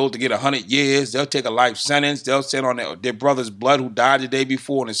loyal to get 100 years. They'll take a life sentence. They'll sit on their brother's blood who died the day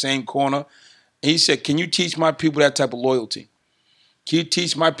before in the same corner. And he said, can you teach my people that type of loyalty? Can you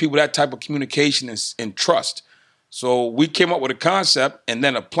teach my people that type of communication and trust? So we came up with a concept and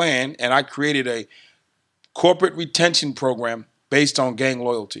then a plan, and I created a corporate retention program based on gang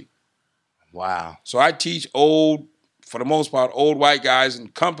loyalty. Wow. So I teach for the most part, old white guys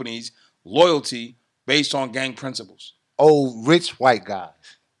and companies loyalty based on gang principles. Old rich white guys.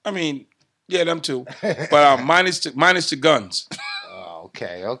 I mean, yeah, them too. But minus the guns. Oh,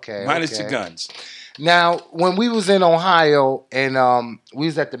 okay. Minus the guns. Now, when we was in Ohio and we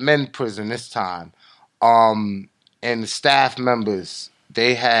was at the men's prison this time, and the staff members,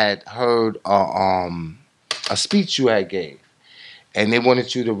 they had heard a speech you had gave, and they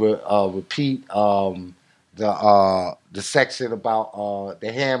wanted you to repeat the section about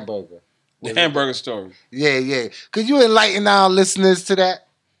the hamburger. The hamburger story. Yeah. Could you enlighten our listeners to that?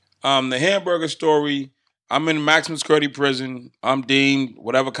 The hamburger story, I'm in maximum security prison. I'm deemed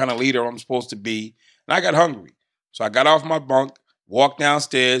whatever kind of leader I'm supposed to be. And I got hungry. So I got off my bunk, walked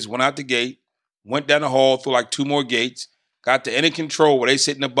downstairs, went out the gate, went down the hall through like 2 more gates, got to any control where they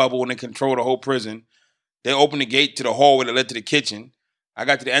sit in a bubble and they control the whole prison. They opened the gate to the hallway that led to the kitchen. I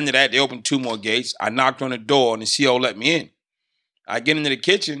got to the end of that. They opened 2 more gates. I knocked on the door and the CO let me in. I get into the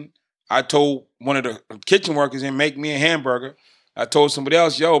kitchen. I told one of the kitchen workers, make me a hamburger. I told somebody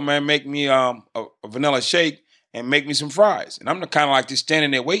else, yo, man, make me a vanilla shake and make me some fries. And I'm kind of like just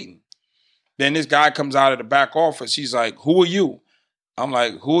standing there waiting. Then this guy comes out of the back office. He's like, who are you? I'm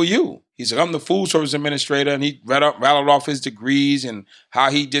like, who are you? He's like, I'm the food service administrator. And he rattled off his degrees and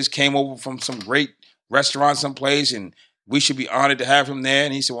how he just came over from some great restaurant someplace and we should be honored to have him there.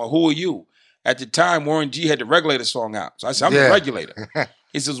 And he said, well, who are you? At the time, Warren G had the Regulator song out. So I said, I'm the Regulator.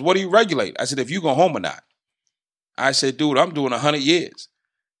 He says, what do you regulate? I said, if you go home or not. I said, dude, I'm doing 100 years.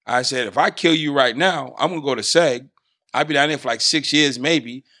 I said, if I kill you right now, I'm going to go to SEG. I'll be down there for like 6 years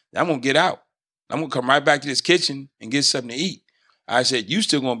maybe. I'm going to get out. I'm going to come right back to this kitchen and get something to eat. I said, you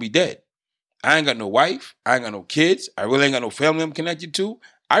still going to be dead. I ain't got no wife. I ain't got no kids. I really ain't got no family I'm connected to.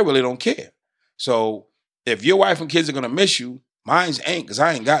 I really don't care. So if your wife and kids are going to miss you, mine's ain't because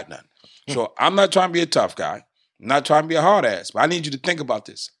I ain't got none. So I'm not trying to be a tough guy. I'm not trying to be a hard ass. But I need you to think about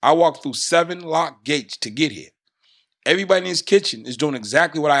this. I walked through 7 locked gates to get here. Everybody in this kitchen is doing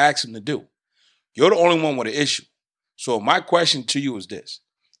exactly what I asked them to do. You're the only one with an issue. So my question to you is this.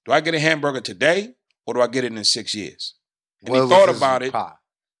 Do I get a hamburger today or do I get it in 6 years? And he thought about it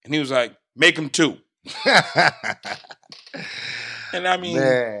and he was like, make them 2. And I mean,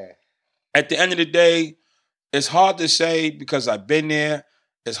 at the end of the day, it's hard to say because I've been there.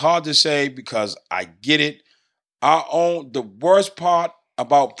 It's hard to say because I get it. The worst part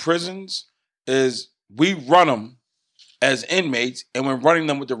about prisons is we run them as inmates and we're running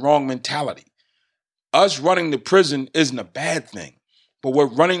them with the wrong mentality. Us running the prison isn't a bad thing, but we're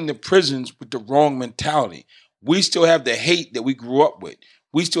running the prisons with the wrong mentality. We still have the hate that we grew up with.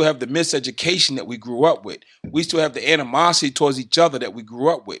 We still have the miseducation that we grew up with. We still have the animosity towards each other that we grew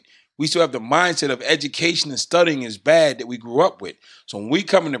up with. We still have the mindset of education and studying is bad that we grew up with. So when we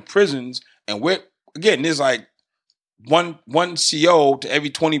come into prisons and there's like one CO to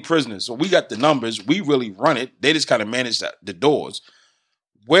every 20 prisoners. So we got the numbers. We really run it. They just kind of manage the doors.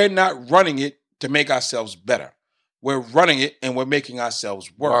 We're not running it to make ourselves better. We're running it and we're making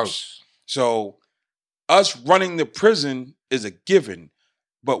ourselves worse. So us running the prison is a given.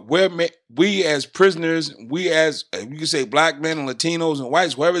 But we as prisoners, we as, you can say black men and Latinos and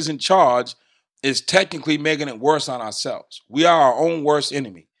whites, whoever's in charge is technically making it worse on ourselves. We are our own worst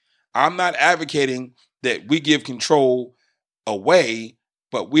enemy. I'm not advocating that we give control away,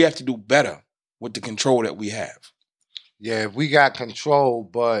 but we have to do better with the control that we have. Yeah, we got control,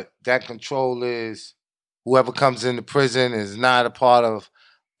 but that control is whoever comes into prison is not a part of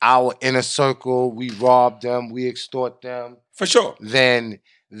our inner circle. We rob them, we extort them. For sure. Then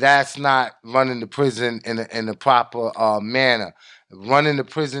that's not running the prison in a proper manner. Running the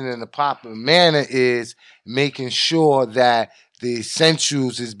prison in a proper manner is making sure that the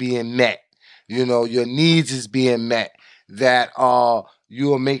essentials is being met. You know, your needs is being met. That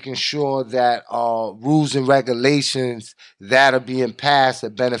you are making sure that rules and regulations that are being passed are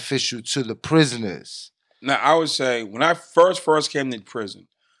beneficial to the prisoners. Now, I would say when I first came to prison,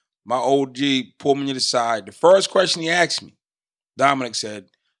 my OG pulled me to the side. The first question he asked me, Dominic said,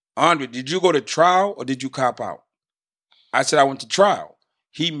 Andre, did you go to trial or did you cop out? I said I went to trial.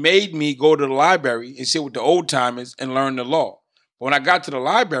 He made me go to the library and sit with the old timers and learn the law. But when I got to the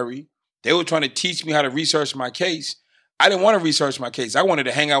library, they were trying to teach me how to research my case. I didn't want to research my case. I wanted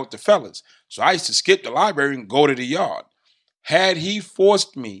to hang out with the fellas. So I used to skip the library and go to the yard. Had he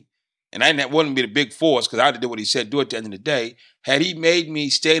forced me, and that wouldn't be the big force because I had to do what he said, do at the end of the day. Had he made me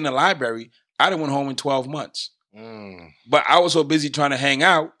stay in the library, I'd have went home in 12 months. But I was so busy trying to hang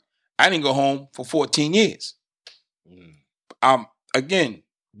out, I didn't go home for 14 years. Again,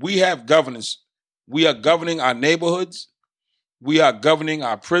 we have governance. We are governing our neighborhoods. We are governing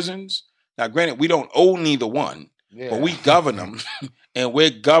our prisons. Now, granted, we don't own neither one, but we govern them, and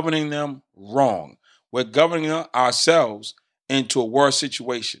we're governing them wrong. We're governing ourselves into a worse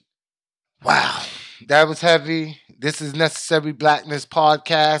situation. Wow, that was heavy. This is Necessary Blackness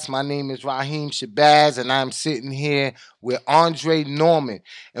Podcast. My name is Raheem Shabazz, and I'm sitting here with Andre Norman.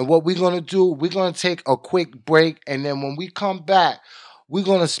 And what we're going to do, we're going to take a quick break, and then when we come back, we're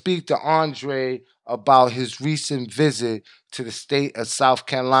going to speak to Andre about his recent visit to the state of South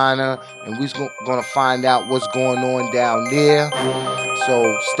Carolina, and we're going to find out what's going on down there.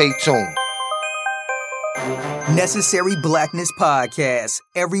 So stay tuned. Necessary Blackness Podcast,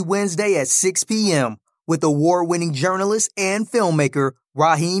 every Wednesday at 6 p.m. with award-winning journalist and filmmaker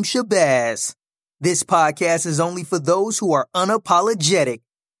Raheem Shabazz. This podcast is only for those who are unapologetic,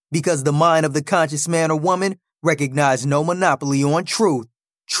 because the mind of the conscious man or woman recognizes no monopoly on truth.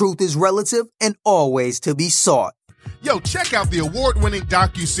 Truth is relative and always to be sought. Yo, check out the award-winning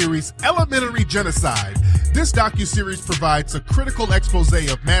docuseries Elementary Genocide. This docuseries provides a critical expose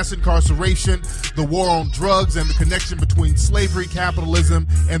of mass incarceration, the war on drugs, and the connection between slavery, capitalism,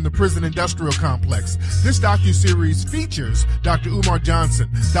 and the prison industrial complex. This docuseries features Dr. Umar Johnson,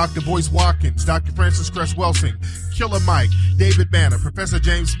 Dr. Boyce Watkins, Dr. Francis Cress-Welsing, Killer Mike, David Banner, Professor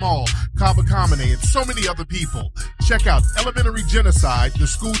James Small, Kaba Kamene, and so many other people. Check out Elementary Genocide, the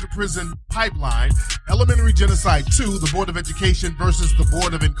School to Prison Pipeline, Elementary Genocide 2, the Board of Education versus the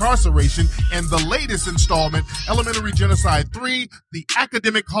Board of Incarceration, and the latest installment, Elementary Genocide 3, the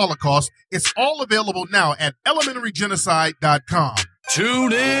Academic Holocaust. It's all available now at elementarygenocide.com.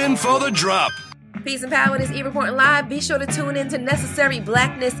 Tune in for the drop. Peace and power, this E-Reporting Live. Be sure to tune in to Necessary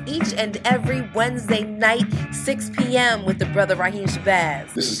Blackness each and every Wednesday night, 6 p.m. with the brother Raheem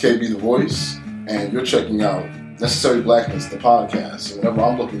Shabazz. This is KB The Voice, and you're checking out Necessary Blackness, the podcast. And whenever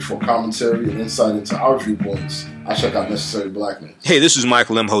I'm looking for commentary and insight into our viewpoints, I check out Necessary Blackness. Hey, this is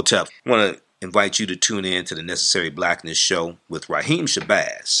Michael Imhotep. I want to invite you to tune in to the Necessary Blackness show with Raheem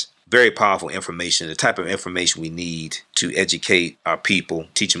Shabazz. very powerful information, the type of information we need to educate our people,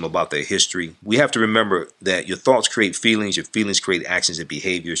 teach them about their history. We have to remember that your thoughts create feelings, your feelings create actions and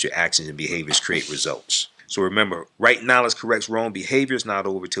behaviors, your actions and behaviors create results. So remember, right knowledge corrects wrong behavior. It's not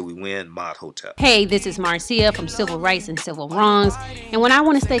over till we win. Mod Hotel. Hey, this is Marcia from Civil Rights and Civil Wrongs. And when I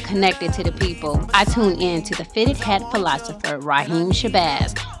want to stay connected to the people, I tune in to the Fitted Hat philosopher, Raheem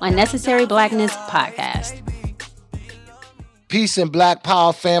Shabazz, on Necessary Blackness podcast. Peace and Black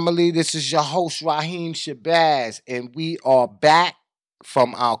Power family. This is your host, Raheem Shabazz, and we are back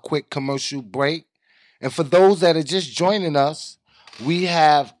from our quick commercial break. And for those that are just joining us, we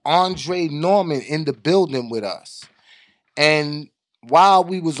have Andre Norman in the building with us. And while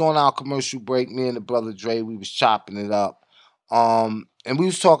we was on our commercial break, me and the brother Dre, we was chopping it up. And we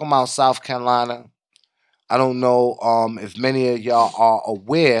was talking about South Carolina. I don't know if many of y'all are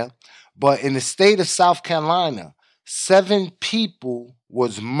aware, but in the state of South Carolina, 7 people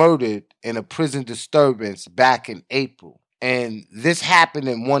was murdered in a prison disturbance back in April. And this happened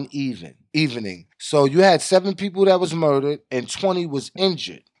in one evening. So you had 7 people that was murdered and 20 was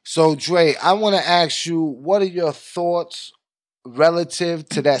injured. So Dre, I want to ask you, what are your thoughts relative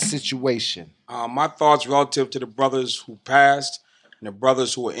to that situation? My thoughts relative to the brothers who passed and the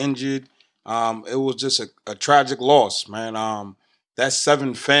brothers who were injured, it was just a tragic loss, man. That's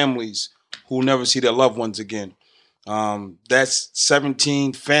 7 families who never see their loved ones again. That's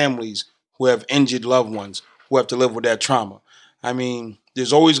 17 families who have injured loved ones who have to live with that trauma. I mean,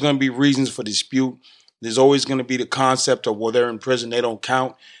 there's always going to be reasons for dispute. There's always going to be the concept of, well, they're in prison, they don't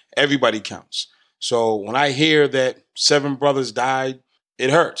count. Everybody counts. So when I hear that 7 brothers died, it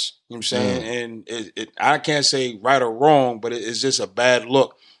hurts. You know what I'm saying? And I can't say right or wrong, but it's just a bad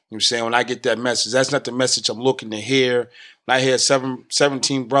look. You know what I'm saying? When I get that message, that's not the message I'm looking to hear. When I hear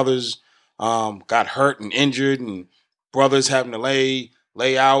 17 brothers got hurt and injured, and brothers having to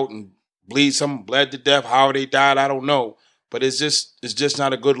lay out and bleed. Some bled to death. How they died, I don't know. But it's just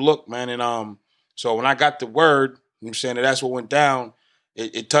not a good look, man. And so when I got the word, you know what I'm saying, that's what went down,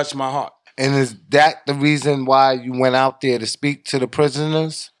 it touched my heart. And is that the reason why you went out there to speak to the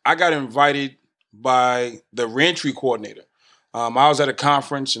prisoners? I got invited by the reentry coordinator. I was at a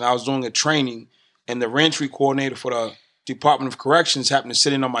conference and I was doing a training, and the reentry coordinator for the Department of Corrections happened to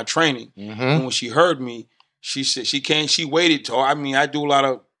sit in on my training. Mm-hmm. And when she heard me, she said she waited till, I do a lot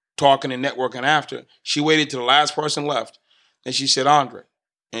of talking and networking after. She waited till the last person left. And she said, Andre.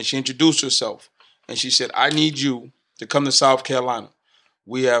 And she introduced herself. And she said, I need you to come to South Carolina.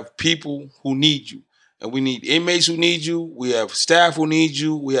 We have people who need you. And we need inmates who need you. We have staff who need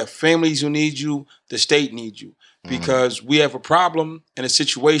you. We have families who need you. The state needs you. Because we have a problem and a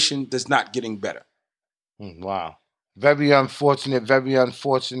situation that's not getting better. Wow. Very unfortunate, very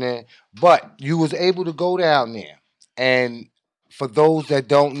unfortunate. But you was able to go down there. And for those that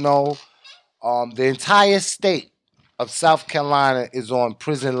don't know, the entire state of South Carolina is on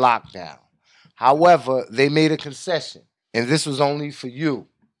prison lockdown. However, they made a concession. And this was only for you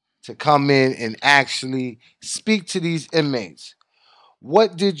to come in and actually speak to these inmates.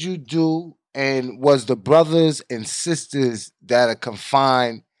 What did you do? And was the brothers and sisters that are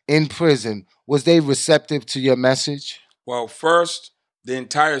confined in prison, was they receptive to your message? Well, first, the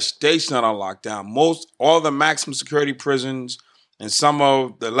entire state's not on lockdown. All the maximum security prisons and some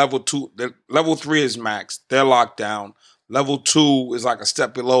of the level 2, the level 3 is max. They're locked down. Level 2 is like a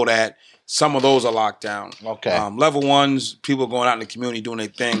step below that. Some of those are locked down. Okay. Level 1's people going out in the community doing their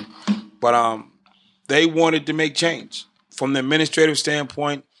thing. But they wanted to make change. From the administrative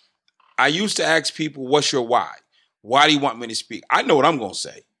standpoint, I used to ask people, what's your why? Why do you want me to speak? I know what I'm going to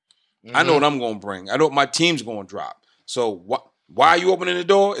say. Mm-hmm. I know what I'm going to bring. I know what my team's going to drop. So why are you opening the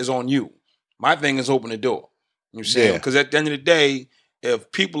door is on you. My thing is open the door. You know what I'm saying? Because at the end of the day,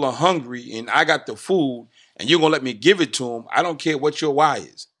 if people are hungry and I got the food and you're going to let me give it to them, I don't care what your why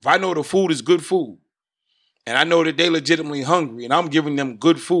is. If I know the food is good food and I know that they legitimately hungry and I'm giving them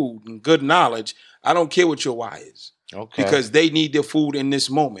good food and good knowledge, I don't care what your why is. Okay. Because they need their food in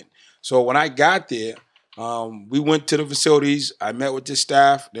this moment. So when I got there, we went to the facilities. I met with the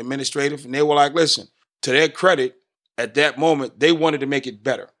staff, the administrative, and they were like, listen, to their credit, at that moment, they wanted to make it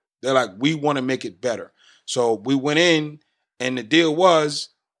better. They're like, we want to make it better. So we went in, and the deal was,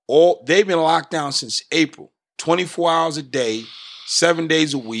 they've been locked down since April, 24 hours a day, 7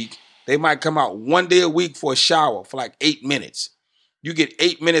 days a week. They might come out 1 day a week for a shower for like 8 minutes. You get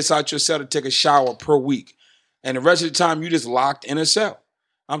 8 minutes out your cell to take a shower per week. And the rest of the time, you just locked in a cell.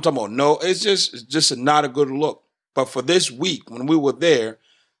 I'm talking about, no, it's just not a good look. But for this week, when we were there,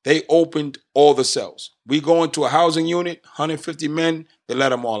 they opened all the cells. We go into a housing unit, 150 men, they let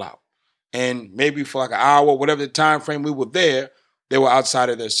them all out. And maybe for like an hour, whatever the time frame we were there, they were outside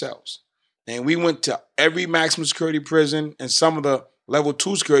of their cells. And we went to every maximum security prison and some of the level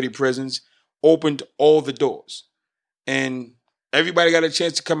 2 security prisons, opened all the doors. And everybody got a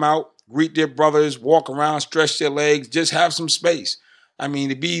chance to come out, greet their brothers, walk around, stretch their legs, just have some space. I mean,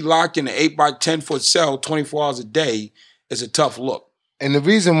 to be locked in an 8 by 10 foot cell 24 hours a day is a tough look. And the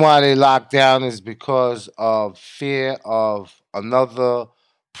reason why they locked down is because of fear of another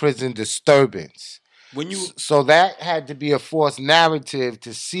prison disturbance. So that had to be a forced narrative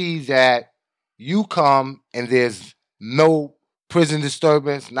to see that you come and there's no prison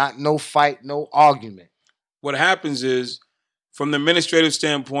disturbance, no fight, no argument. What happens is, from the administrative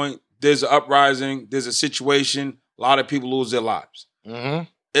standpoint, there's an uprising, there's a situation, a lot of people lose their lives. Mm-hmm.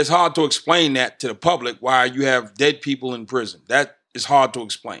 It's hard to explain that to the public, why you have dead people in prison. That is hard to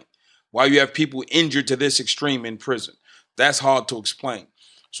explain. Why you have people injured to this extreme in prison. That's hard to explain.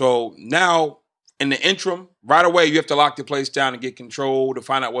 So now, in the interim, right away, you have to lock the place down and get control to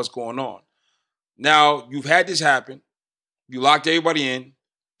find out what's going on. Now, you've had this happen. You locked everybody in.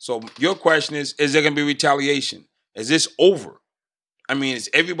 So your question is there going to be retaliation? Is this over? I mean, is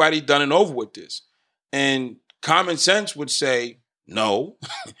everybody done and over with this? And common sense would say, no.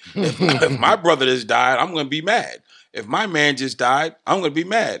 if my brother just died, I'm going to be mad. If my man just died, I'm going to be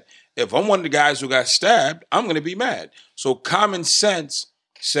mad. If I'm one of the guys who got stabbed, I'm going to be mad. So common sense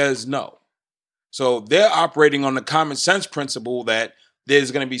says no. So they're operating on the common sense principle that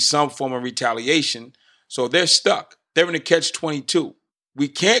there's going to be some form of retaliation. So they're stuck. They're in a catch-22. We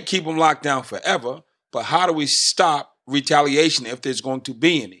can't keep them locked down forever, but how do we stop retaliation if there's going to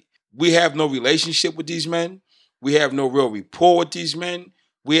be any? We have no relationship with these men. We have no real rapport with these men.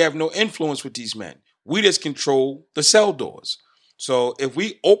 We have no influence with these men. We just control the cell doors. So if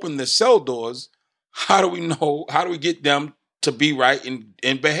we open the cell doors, how do we get them to be right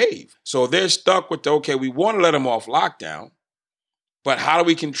and behave? So they're stuck with, okay, we want to let them off lockdown, but how do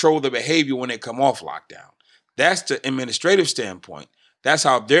we control the behavior when they come off lockdown? That's the administrative standpoint. That's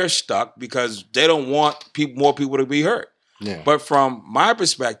how they're stuck because they don't want more people to be hurt. Yeah. But from my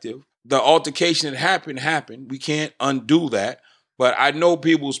perspective, the altercation that happened. We can't undo that. But I know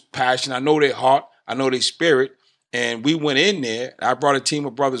people's passion. I know their heart. I know their spirit. And we went in there. I brought a team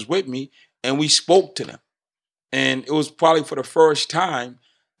of brothers with me, and we spoke to them. And it was probably for the first time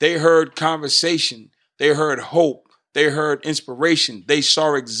they heard conversation. They heard hope. They heard inspiration. They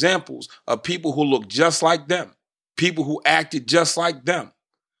saw examples of people who looked just like them, people who acted just like them,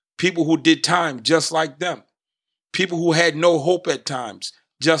 people who did time just like them, people who had no hope at times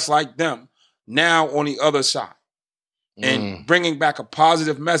just like them, now on the other side. And bringing back a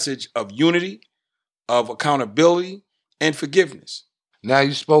positive message of unity, of accountability, and forgiveness. Now,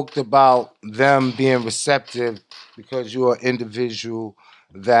 you spoke about them being receptive because you're an individual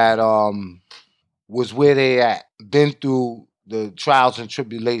that was where they at, been through the trials and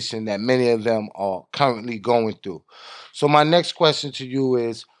tribulation that many of them are currently going through. So my next question to you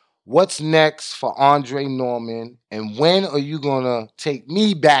is, what's next for Andre Norman, and when are you going to take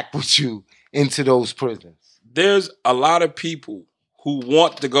me back with you into those prisons? There's a lot of people who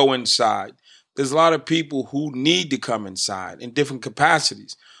want to go inside. There's a lot of people who need to come inside in different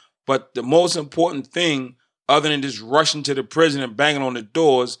capacities. But the most important thing, other than just rushing to the prison and banging on the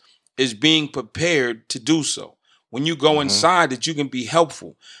doors, is being prepared to do so. When you go inside, that you can be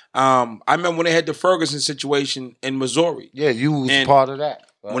helpful. I remember when they had the Ferguson situation in Missouri. Yeah, you was part of that.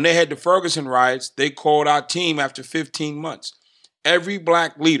 Right? When they had the Ferguson riots, they called our team after 15 months. Every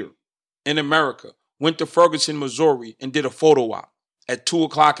black leader in America went to Ferguson, Missouri, and did a photo op at 2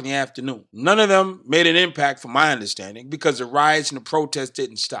 o'clock in the afternoon. None of them made an impact, from my understanding, because the riots and the protests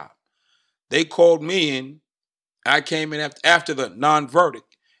didn't stop. They called me in. I came in after the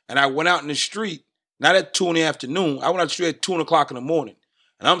non-verdict, and I went out in the street, not at 2 in the afternoon. I went out the street at 2 o'clock in the morning.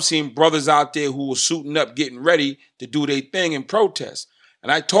 And I'm seeing brothers out there who were suiting up, getting ready to do their thing and protest.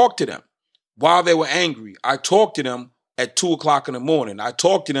 And I talked to them while they were angry. I talked to them at 2 o'clock in the morning. I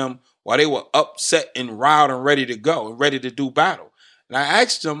talked to them while they were upset and riled and ready to go and ready to do battle. And I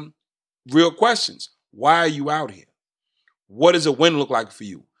asked them real questions. Why are you out here? What does a win look like for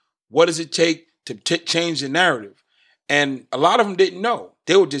you? What does it take to change the narrative? And a lot of them didn't know.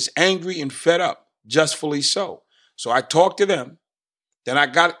 They were just angry and fed up, justfully so. So I talked to them. Then I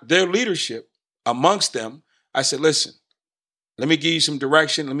got their leadership amongst them. I said, listen, let me give you some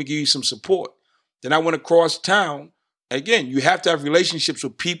direction. Let me give you some support. Then I went across town. Again, you have to have relationships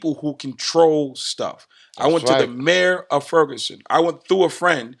with people who control stuff. I went to the mayor of Ferguson. I went through a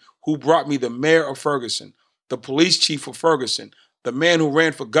friend who brought me the mayor of Ferguson, the police chief of Ferguson, the man who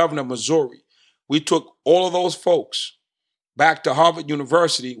ran for governor of Missouri. We took all of those folks back to Harvard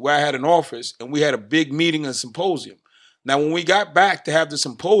University, where I had an office, and we had a big meeting and symposium. Now, when we got back to have the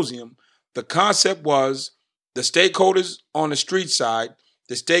symposium, the concept was the stakeholders on the street side,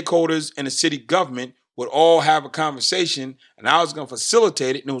 the stakeholders in the city government would all have a conversation, and I was going to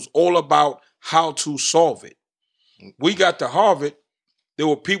facilitate it, and it was all about how to solve it. We got to Harvard, there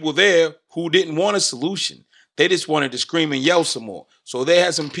were people there who didn't want a solution. They just wanted to scream and yell some more. So they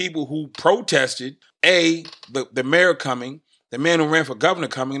had some people who protested, the mayor coming, the man who ran for governor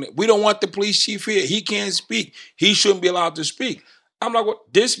coming. We don't want the police chief here. He can't speak. He shouldn't be allowed to speak. I'm like,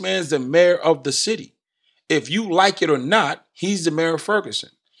 what? This man's the mayor of the city. If you like it or not, he's the mayor of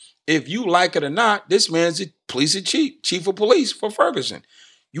Ferguson. If you like it or not, this man's the police chief of police for Ferguson.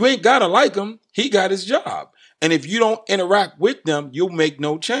 You ain't got to like him. He got his job. And if you don't interact with them, you'll make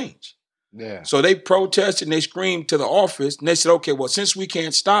no change. Yeah. So they protested and they screamed to the office and they said, okay, well, since we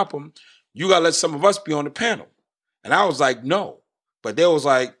can't stop them, you got to let some of us be on the panel. And I was like, no. But there was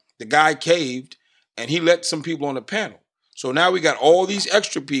like, the guy caved and he let some people on the panel. So now we got all these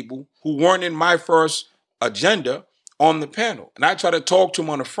extra people who weren't in my first agenda on the panel. And I tried to talk to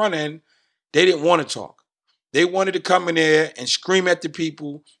them on the front end. They didn't want to talk. They wanted to come in there and scream at the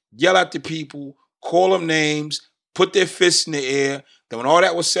people, yell at the people, call them names, put their fists in the air. Then when all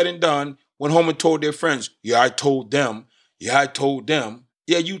that was said and done, went home and told their friends, yeah, I told them. Yeah, I told them.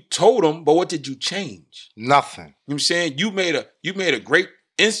 Yeah, you told them, but what did you change? Nothing. You know what I'm saying? You made a great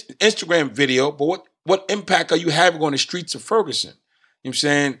Instagram video, but what impact are you having on the streets of Ferguson? You know what I'm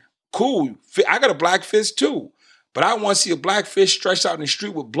saying? Cool. I got a black fist too, but I want to see a black fist stretched out in the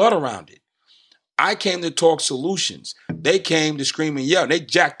street with blood around it. I came to talk solutions. They came to scream and yell. They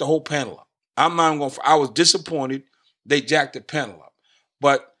jacked the whole panel up. I was disappointed. They jacked the panel up.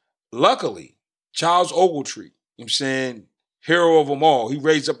 But luckily, Charles Ogletree, you know what I'm saying, hero of them all. He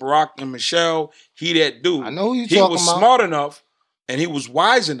raised up Barack and Michelle. He that dude. I know who you He talking was about. smart enough and he was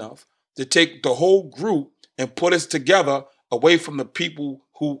wise enough to take the whole group and put us together away from the people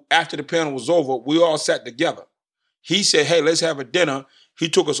who, after the panel was over, we all sat together. He said, hey, let's have a dinner. He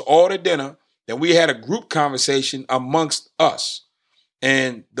took us all to dinner. Then we had a group conversation amongst us.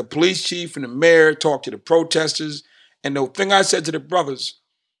 And the police chief and the mayor talked to the protesters. And the thing I said to the brothers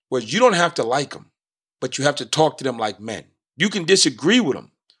was, you don't have to like them, but you have to talk to them like men. You can disagree with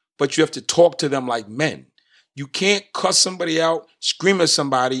them, but you have to talk to them like men. You can't cuss somebody out, scream at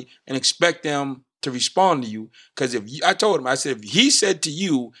somebody, and expect them to respond to you. Because I told him, I said, if he said to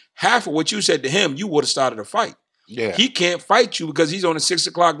you half of what you said to him, you would have started a fight. Yeah. He can't fight you because he's on the 6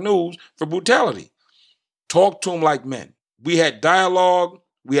 o'clock news for brutality. Talk to him like men. We had dialogue.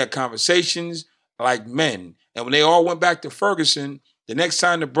 We had conversations like men. And when they all went back to Ferguson, the next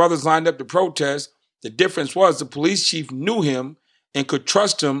time the brothers lined up to protest, the difference was the police chief knew him and could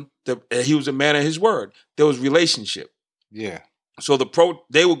trust him that he was a man of his word. There was relationship. Yeah. So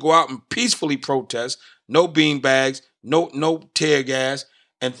they would go out and peacefully protest, no beanbags, no tear gas,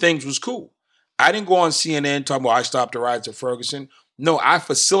 and things was cool. I didn't go on CNN talking about I stopped the riots at Ferguson. No, I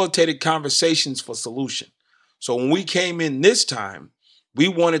facilitated conversations for solution. So when we came in this time, we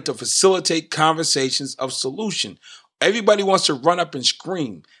wanted to facilitate conversations of solution. Everybody wants to run up and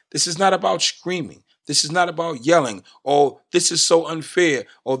scream. This is not about screaming. This is not about yelling. Oh, this is so unfair.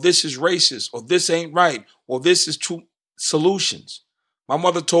 Or this is racist. Or this ain't right. Or this is true. Solutions. My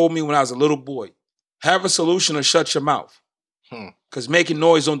mother told me when I was a little boy, have a solution or shut your mouth. Because making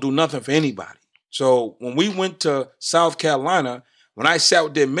noise don't do nothing for anybody. So when we went to South Carolina, when I sat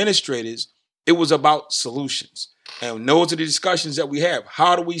with the administrators, it was about solutions. And those are the discussions that we have.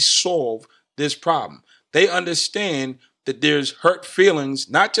 How do we solve this problem? They understand that there's hurt feelings,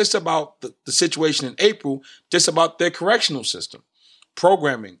 not just about the situation in April, just about their correctional system,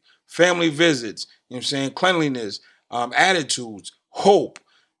 programming, family visits, you know what I'm saying, cleanliness, attitudes, hope, you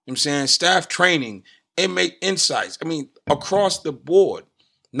know what I'm saying, staff training, inmate insights. I mean, across the board,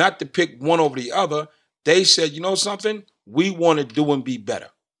 not to pick one over the other. They said, you know something? We want to do and be better.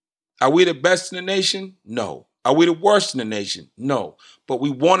 Are we the best in the nation? No. Are we the worst in the nation? No. But we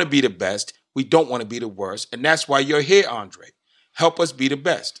want to be the best. We don't want to be the worst. And that's why you're here, Andre. Help us be the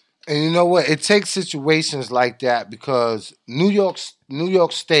best. And you know what? It takes situations like that because New York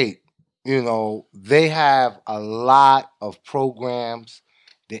State, you know, they have a lot of programs.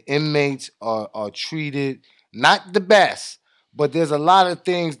 The inmates are treated not the best, but there's a lot of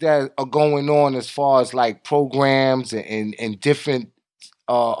things that are going on as far as like programs and different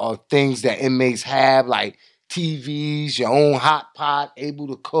things that inmates have, like TVs, your own hot pot, able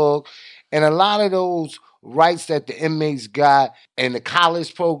to cook. And a lot of those rights that the inmates got and the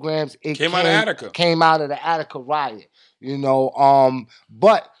college programs, it came out of Attica. Came out of the Attica riot, you know.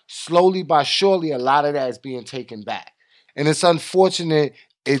 But slowly but surely, a lot of that is being taken back. And it's unfortunate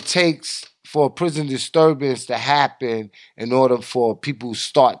it takes for a prison disturbance to happen in order for people to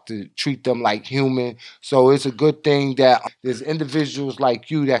start to treat them like human. So it's a good thing that there's individuals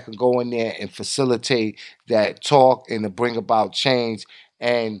like you that can go in there and facilitate that talk and to bring about change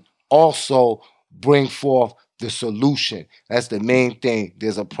and also bring forth the solution. That's the main thing.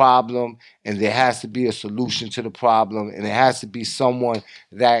 There's a problem and there has to be a solution to the problem, and it has to be someone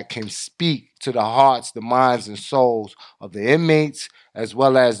that can speak to the hearts, the minds, and souls of the inmates as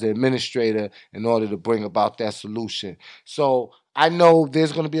well as the administrator in order to bring about that solution. So I know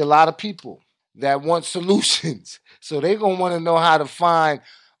there's going to be a lot of people that want solutions. So they're going to want to know how to find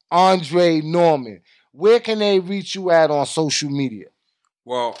Andre Norman. Where can they reach you at on social media?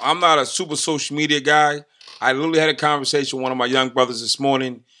 Well, I'm not a super social media guy. I literally had a conversation with one of my young brothers this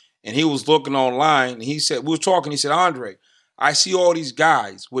morning, and he was looking online, and he said, we were talking, he said, Andre, I see all these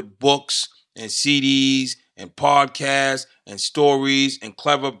guys with books and CDs and podcasts and stories and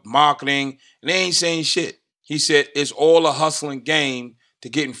clever marketing, and they ain't saying shit. He said, it's all a hustling game to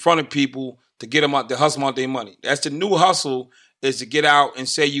get in front of people, to get them out, to hustle out their money. That's the new hustle, is to get out and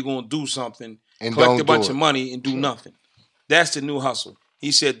say you're going to do something, and collect a bunch of money and do nothing. That's the new hustle.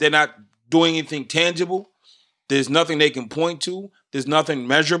 He said they're not doing anything tangible. There's nothing they can point to. There's nothing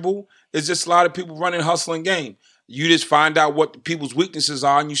measurable. It's just a lot of people running hustling game. You just find out what the people's weaknesses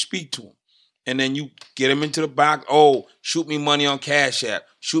are and you speak to them. And then you get them into the back. Oh, shoot me money on Cash App.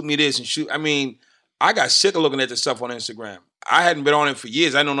 Shoot me this and shoot. I mean, I got sick of looking at this stuff on Instagram. I hadn't been on it for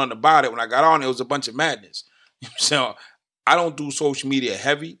years. I know nothing about it. When I got on, it was a bunch of madness. So I don't do social media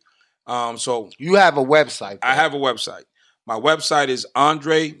heavy. So you have a website. I have a website. My website is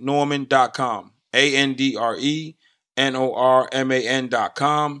andrenorman.com.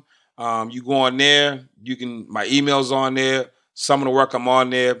 ANDRENORMAN.com. You go on there. My email's on there. Some of the work I'm on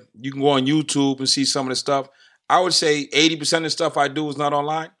there. You can go on YouTube and see some of the stuff. I would say 80% of the stuff I do is not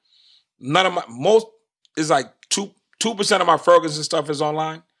online. Most is like 2% of my Ferguson stuff is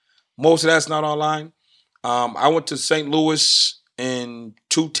online. Most of that's not online. I went to St. Louis in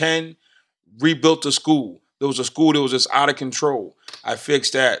 2010, rebuilt the school. There was a school that was just out of control. I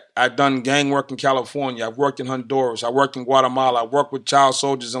fixed that. I've done gang work in California. I've worked in Honduras. I worked in Guatemala. I worked with child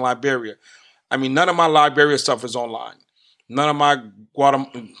soldiers in Liberia. I mean, none of my Liberia stuff is online. None of my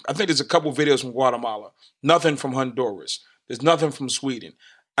I think there's a couple videos from Guatemala. Nothing from Honduras. There's nothing from Sweden.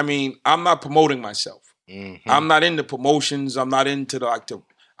 I mean, I'm not promoting myself. Mm-hmm. I'm not into promotions. I'm not into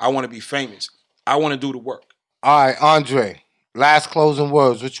I want to be famous. I want to do the work. All right, Andre, last closing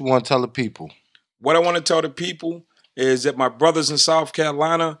words. What you want to tell the people? What I want to tell the people is that my brothers in South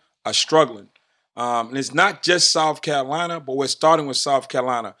Carolina are struggling. And it's not just South Carolina, but we're starting with South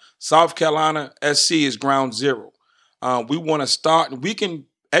Carolina. South Carolina SC is ground zero. We want to start.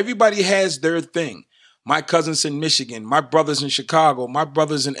 Everybody has their thing. My cousins in Michigan, my brothers in Chicago, my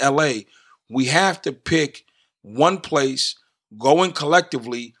brothers in LA. We have to pick one place, go in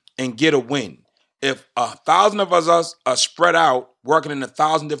collectively, and get a win. If 1,000 of us are spread out, working in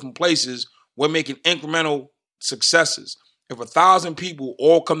 1,000 different places, we're making incremental successes. If 1,000 people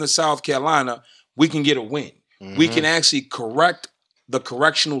all come to South Carolina, we can get a win. Mm-hmm. We can actually correct the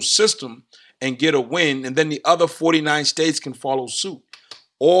correctional system and get a win, and then the other 49 states can follow suit.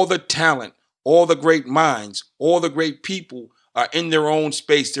 All the talent, all the great minds, all the great people are in their own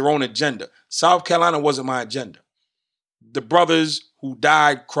space, their own agenda. South Carolina wasn't my agenda. The brothers who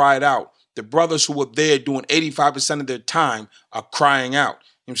died cried out. The brothers who were there doing 85% of their time are crying out. You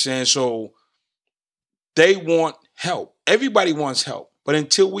know what I'm saying? So they want help. Everybody wants help. But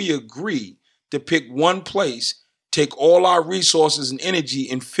until we agree to pick one place, take all our resources and energy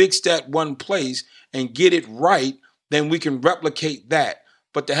and fix that one place and get it right, then we can replicate that.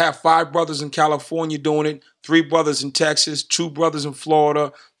 But to have 5 brothers in California doing it, 3 brothers in Texas, 2 brothers in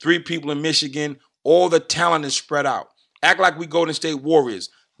Florida, 3 people in Michigan, all the talent is spread out. Act like we Golden State Warriors.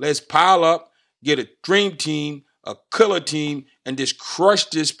 Let's pile up, get a dream team, a killer team, and just crush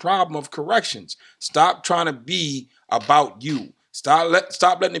this problem of corrections. Stop trying to be about you.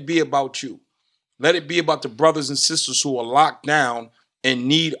 Stop letting it be about you. Let it be about the brothers and sisters who are locked down and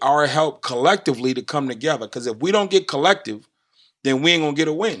need our help collectively to come together. Because if we don't get collective, then we ain't going to get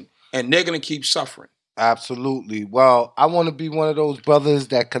a win. And they're going to keep suffering. Absolutely. Well, I want to be one of those brothers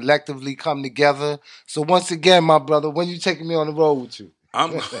that collectively come together. So once again, my brother, when you taking me on the road with you?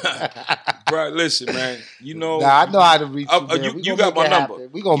 Bro, listen, man. You know, I know how to reach you. You got my number.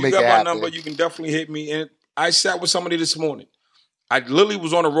 We gonna make it happen. You got my number. You can definitely hit me. And I sat with somebody this morning. I literally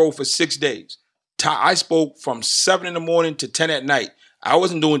was on the road for 6 days. I spoke from 7 in the morning to 10 at night. I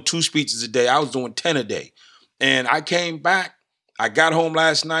wasn't doing 2 speeches a day. I was doing 10 a day. And I came back. I got home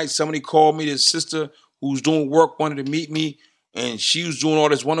last night. Somebody called me. This sister who's doing work wanted to meet me, and she was doing all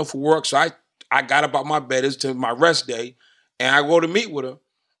this wonderful work. So I I got up out my bed. It's to my rest day. And I go to meet with her.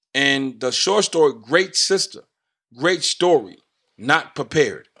 And the short story, great sister, great story, not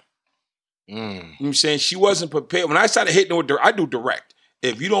prepared. You know what I'm saying? She wasn't prepared. When I started hitting her with I do direct.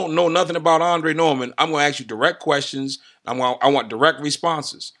 If you don't know nothing about Andre Norman, I'm going to ask you direct questions. I want direct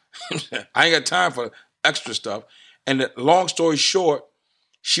responses. I ain't got time for extra stuff. And the long story short,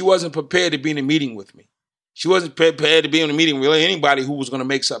 she wasn't prepared to be in a meeting with me. She wasn't prepared to be in a meeting with anybody who was going to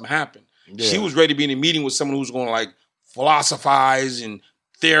make something happen. Yeah. She was ready to be in a meeting with someone who was going to like philosophize and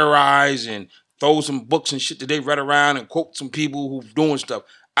theorize and throw some books and shit that they read around and quote some people who's doing stuff.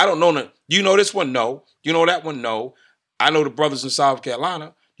 I don't know. You know this one? No. You know that one? No. I know the brothers in South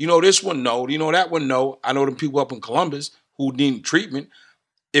Carolina. You know this one? No. You know that one? No. I know the people up in Columbus who need treatment.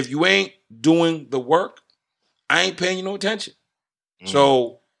 If you ain't doing the work, I ain't paying you no attention.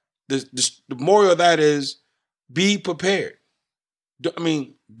 So the moral of that is be prepared. I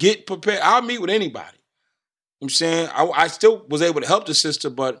mean, get prepared. I'll meet with anybody. You know what I'm saying? I still was able to help the sister,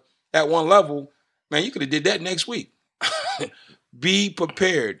 but at one level, man, you could have did that next week. Be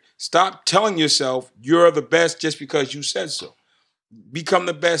prepared. Stop telling yourself you're the best just because you said so. Become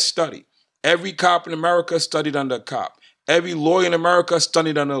the best study. Every cop in America studied under a cop. Every lawyer in America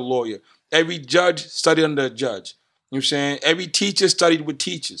studied under a lawyer. Every judge studied under a judge. You know what I'm saying? Every teacher studied with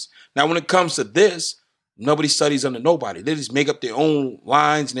teachers. Now, when it comes to this, nobody studies under nobody. They just make up their own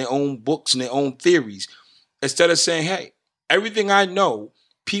lines and their own books and their own theories. Instead of saying, hey, everything I know,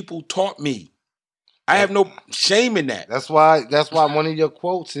 people taught me. I have no shame in that. That's why one of your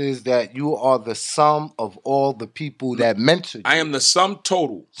quotes is that you are the sum of all the people that mentored you. I am the sum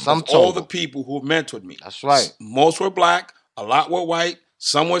total of all the people who mentored me. That's right. Most were black, a lot were white,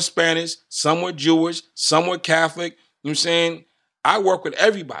 some were Spanish, some were Jewish, some were Catholic. You know what I'm saying? I work with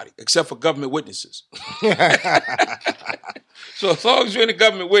everybody except for government witnesses. So as long as you're in a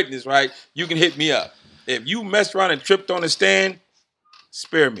government witness, right, you can hit me up. If you messed around and tripped on the stand,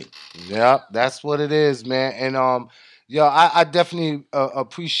 spare me. Yeah, that's what it is, man. And I definitely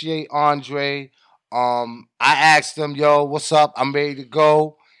appreciate Andre. I asked him, yo, what's up? I'm ready to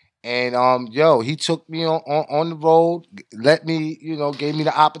go. And he took me on the road, let me, gave me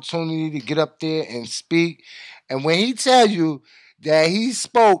the opportunity to get up there and speak. And when he tell you that he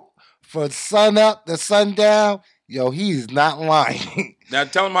spoke for sun up to sundown, he is not lying. Now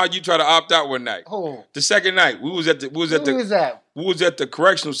tell him how you try to opt out one night. Oh. The second night, we was at the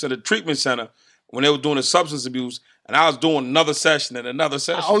correctional center, treatment center, when they were doing the substance abuse, and I was doing another session and another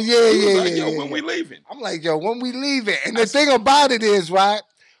session. Oh yeah, yeah. When we leaving? I'm like, when we leaving? And the thing about it is, right,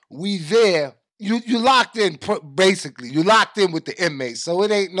 we there. You locked in, basically. You locked in with the inmates. So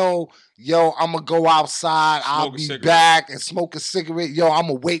it ain't no, I'm going to go outside. I'll be back and smoke a cigarette. I'm going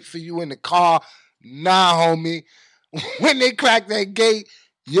to wait for you in the car. Nah, homie. When they crack that gate,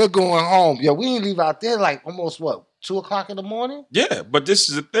 you're going home. We didn't leave out there like almost, 2 o'clock in the morning? Yeah, but this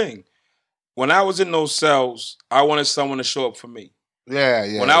is the thing. When I was in those cells, I wanted someone to show up for me.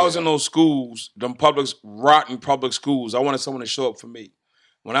 Yeah. When I was in those schools, them rotten public schools, I wanted someone to show up for me.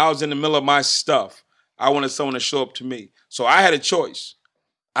 When I was in the middle of my stuff, I wanted someone to show up to me. So I had a choice.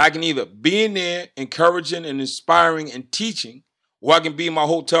 I can either be in there encouraging and inspiring and teaching, or I can be in my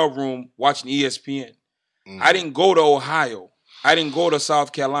hotel room watching ESPN. I didn't go to Ohio. I didn't go to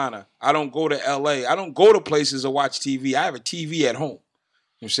South Carolina. I don't go to LA. I don't go to places to watch TV. I have a TV at home. You know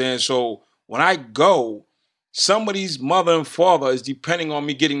what I'm saying? So when I go, somebody's mother and father is depending on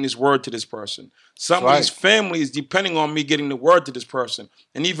me getting this word to this person. Somebody's family is depending on me getting the word to this person.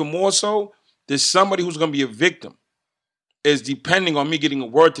 And even more so, there's somebody who's going to be a victim is depending on me getting a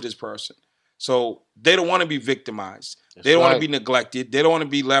word to this person. So they don't want to be victimized. They don't want to be neglected. They don't want to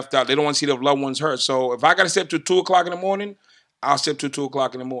be left out. They don't want to see their loved ones hurt. So if I got to stay up to 2 o'clock in the morning, I'll stay up to 2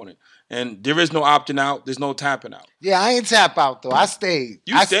 o'clock in the morning. And there is no opting out. There's no tapping out. Yeah, I ain't tap out, though. I stayed.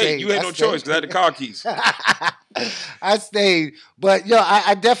 You stayed. You had no choice because I had the car keys. I stayed. But,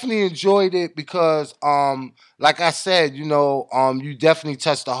 I definitely enjoyed it because, like I said, you definitely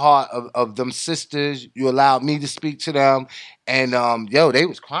touched the heart of them sisters. You allowed me to speak to them. And, they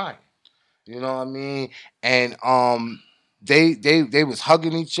was crying. You know what I mean? And they was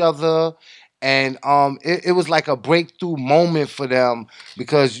hugging each other. And it was like a breakthrough moment for them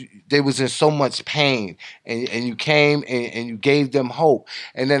because they was in so much pain. And you came and you gave them hope.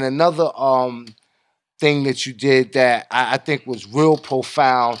 And then another thing that you did that I think was real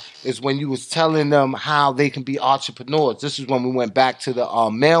profound is when you was telling them how they can be entrepreneurs. This is when we went back to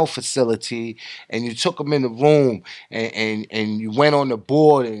the mail facility and you took them in the room and you went on the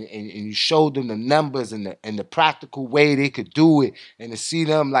board and you showed them the numbers and the practical way they could do it, and to see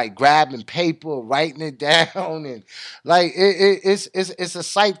them like grabbing paper, writing it down, and like it's a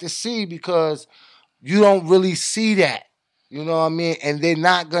sight to see because you don't really see that. You know what I mean? And they're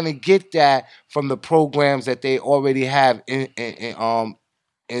not going to get that from the programs that they already have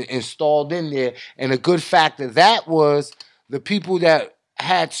installed in there. And a good factor that was the people that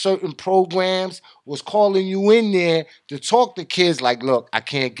had certain programs was calling you in there to talk to kids like, look, I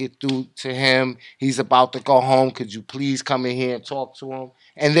can't get through to him. He's about to go home. Could you please come in here and talk to him?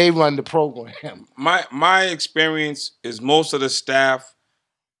 And they run the program. My experience is most of the staff,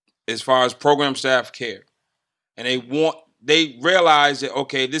 as far as program staff, care. And they realize that,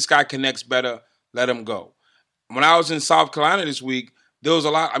 okay, this guy connects better, let him go. When I was in South Carolina this week, there was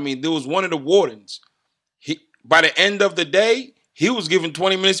there was one of the wardens. By the end of the day, he was giving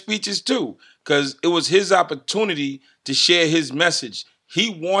 20-minute speeches too, because it was his opportunity to share his message. He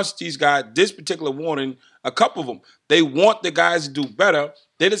wants these guys, this particular warden, a couple of them, they want the guys to do better.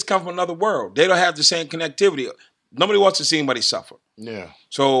 They just come from another world. They don't have the same connectivity. Nobody wants to see anybody suffer. Yeah.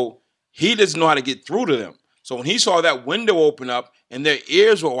 So he doesn't know how to get through to them. So when he saw that window open up and their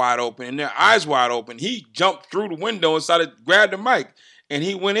ears were wide open and their eyes wide open, he jumped through the window and grabbed the mic, and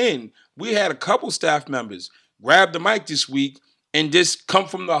he went in. We had a couple staff members grab the mic this week and just come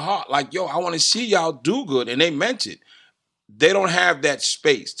from the heart like, yo, I want to see y'all do good. And they meant it. They don't have that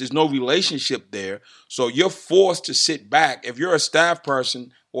space. There's no relationship there. So you're forced to sit back. If you're a staff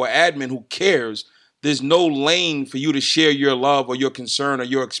person or admin who cares, there's no lane for you to share your love or your concern or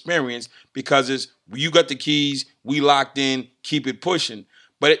your experience because it's you got the keys, we locked in, keep it pushing.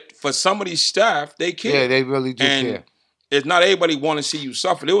 But for some of these staff, they care. Yeah, they really do care. It's not everybody want to see you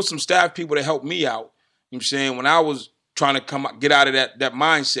suffer. There was some staff people that helped me out. You know what I'm saying? When I was trying to get out of that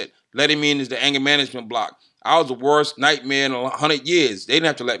mindset, letting me in is the anger management block. I was the worst nightmare in 100 years. They didn't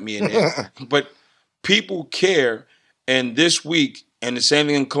have to let me in there. But people care, and this week, and the same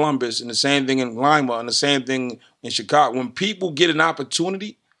thing in Columbus, and the same thing in Lima, and the same thing in Chicago. When people get an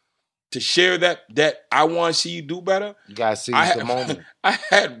opportunity to share that I want to see you do better, you gotta seize the moment. I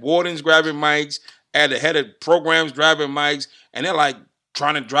had wardens grabbing mics, I had the head of programs grabbing mics, and they're like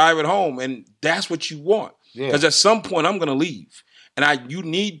trying to drive it home, and that's what you want. Because at some point I'm gonna leave, and you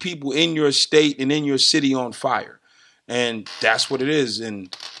need people in your state and in your city on fire, and that's what it is.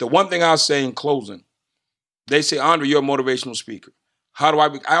 And the one thing I'll say in closing, they say, Andre, you're a motivational speaker. I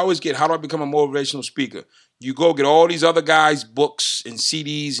always get, how do I become a motivational speaker? You go get all these other guys' books and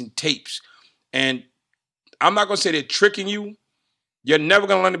CDs and tapes. And I'm not going to say they're tricking you. You're never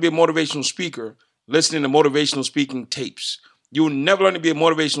going to learn to be a motivational speaker listening to motivational speaking tapes. You'll never learn to be a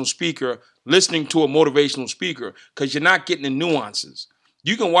motivational speaker listening to a motivational speaker because you're not getting the nuances.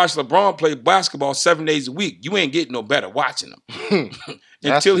 You can watch LeBron play basketball 7 days a week. You ain't getting no better watching him.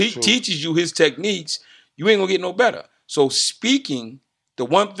 Until he teaches you his techniques, you ain't going to get no better. So speaking, the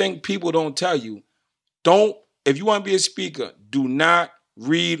one thing people don't tell you, if you want to be a speaker, do not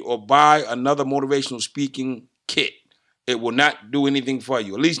read or buy another motivational speaking kit. It will not do anything for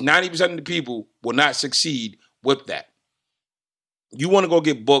you. At least 90% of the people will not succeed with that. You want to go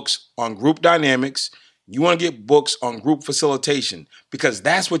get books on group dynamics. You want to get books on group facilitation because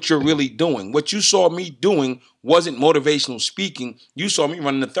that's what you're really doing. What you saw me doing wasn't motivational speaking. You saw me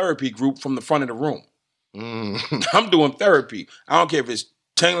running a therapy group from the front of the room. I'm doing therapy. I don't care if it's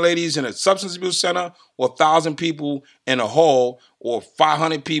 10 ladies in a substance abuse center or 1,000 people in a hall or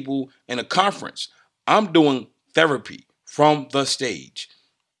 500 people in a conference. I'm doing therapy from the stage.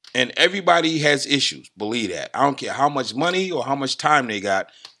 And everybody has issues. Believe that. I don't care how much money or how much time they got.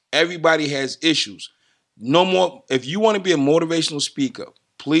 Everybody has issues. No more. If you want to be a motivational speaker,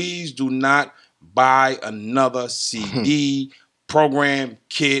 please do not buy another CD, program,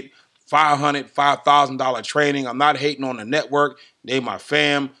 kit, $5,000 training. I'm not hating on the network. They my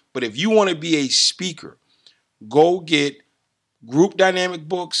fam. But if you want to be a speaker, go get group dynamic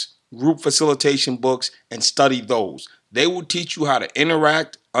books, group facilitation books, and study those. They will teach you how to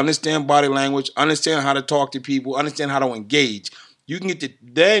interact, understand body language, understand how to talk to people, understand how to engage. You can get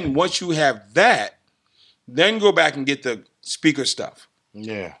then once you have that, then go back and get the speaker stuff.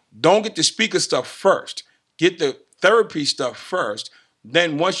 Yeah. Don't get the speaker stuff first. Get the therapy stuff first.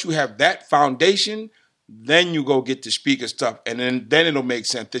 Then once you have that foundation, Then you go get the speaker stuff, and then it'll make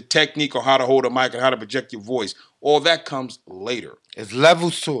sense. The technique on how to hold a mic and how to project your voice, all that comes later. It's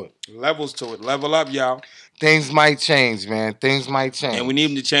levels to it. Levels to it. Level up, y'all. Things might change, man. Things might change. And we need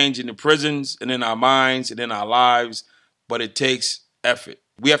them to change in the prisons and in our minds and in our lives, but it takes effort.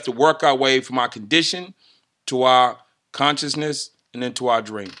 We have to work our way from our condition to our consciousness and then to our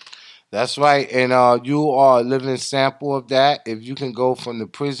dream. That's right. And you are a living sample of that. If you can go from the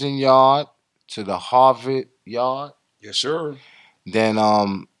prison yard to the Harvard yard. Yes, sir. Then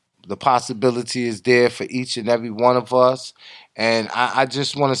the possibility is there for each and every one of us. And I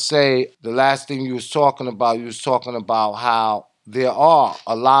just want to say the last thing you was talking about how there are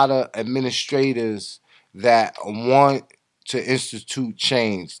a lot of administrators that want to institute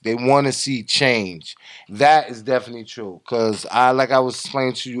change. They want to see change. That is definitely true. Because like I was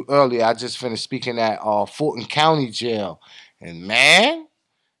explaining to you earlier, I just finished speaking at Fulton County Jail. And man,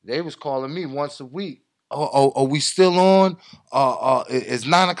 they was calling me once a week. Are we still on? Is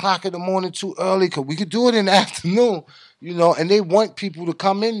 9 o'clock in the morning too early? Because we could do it in the afternoon. And they want people to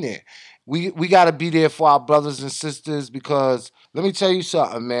come in there. We got to be there for our brothers and sisters because let me tell you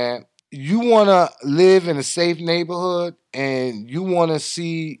something, man. You want to live in a safe neighborhood and you want to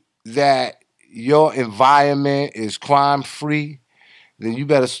see that your environment is crime-free, then you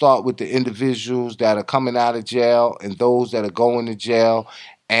better start with the individuals that are coming out of jail and those that are going to jail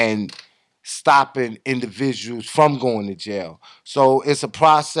and stopping individuals from going to jail. So it's a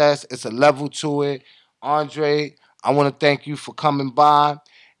process. It's a level to it. Andre, I want to thank you for coming by.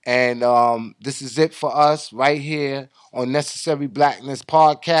 And this is it for us right here on Necessary Blackness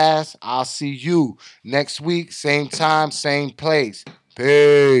Podcast. I'll see you next week, same time, same place.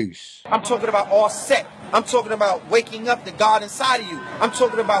 Peace. I'm talking about all set. I'm talking about waking up the God inside of you. I'm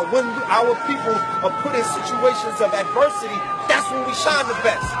talking about when our people are put in situations of adversity, that's when we shine the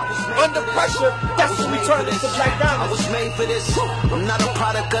best. Under pressure, that's when we turn into Black Diamonds. I was made for this. I'm not a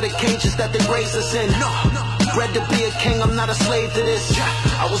product of the cages that they raised us in. Bred to be a king, I'm not a slave to this.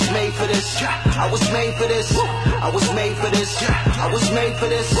 I was made for this. I was made for this. I was made for this. I was made for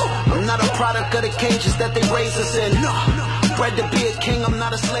this. I'm not a product of the cages that they raised us in. Bred to be a king, I'm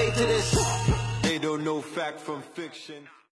not a slave to this. They don't know fact from fiction.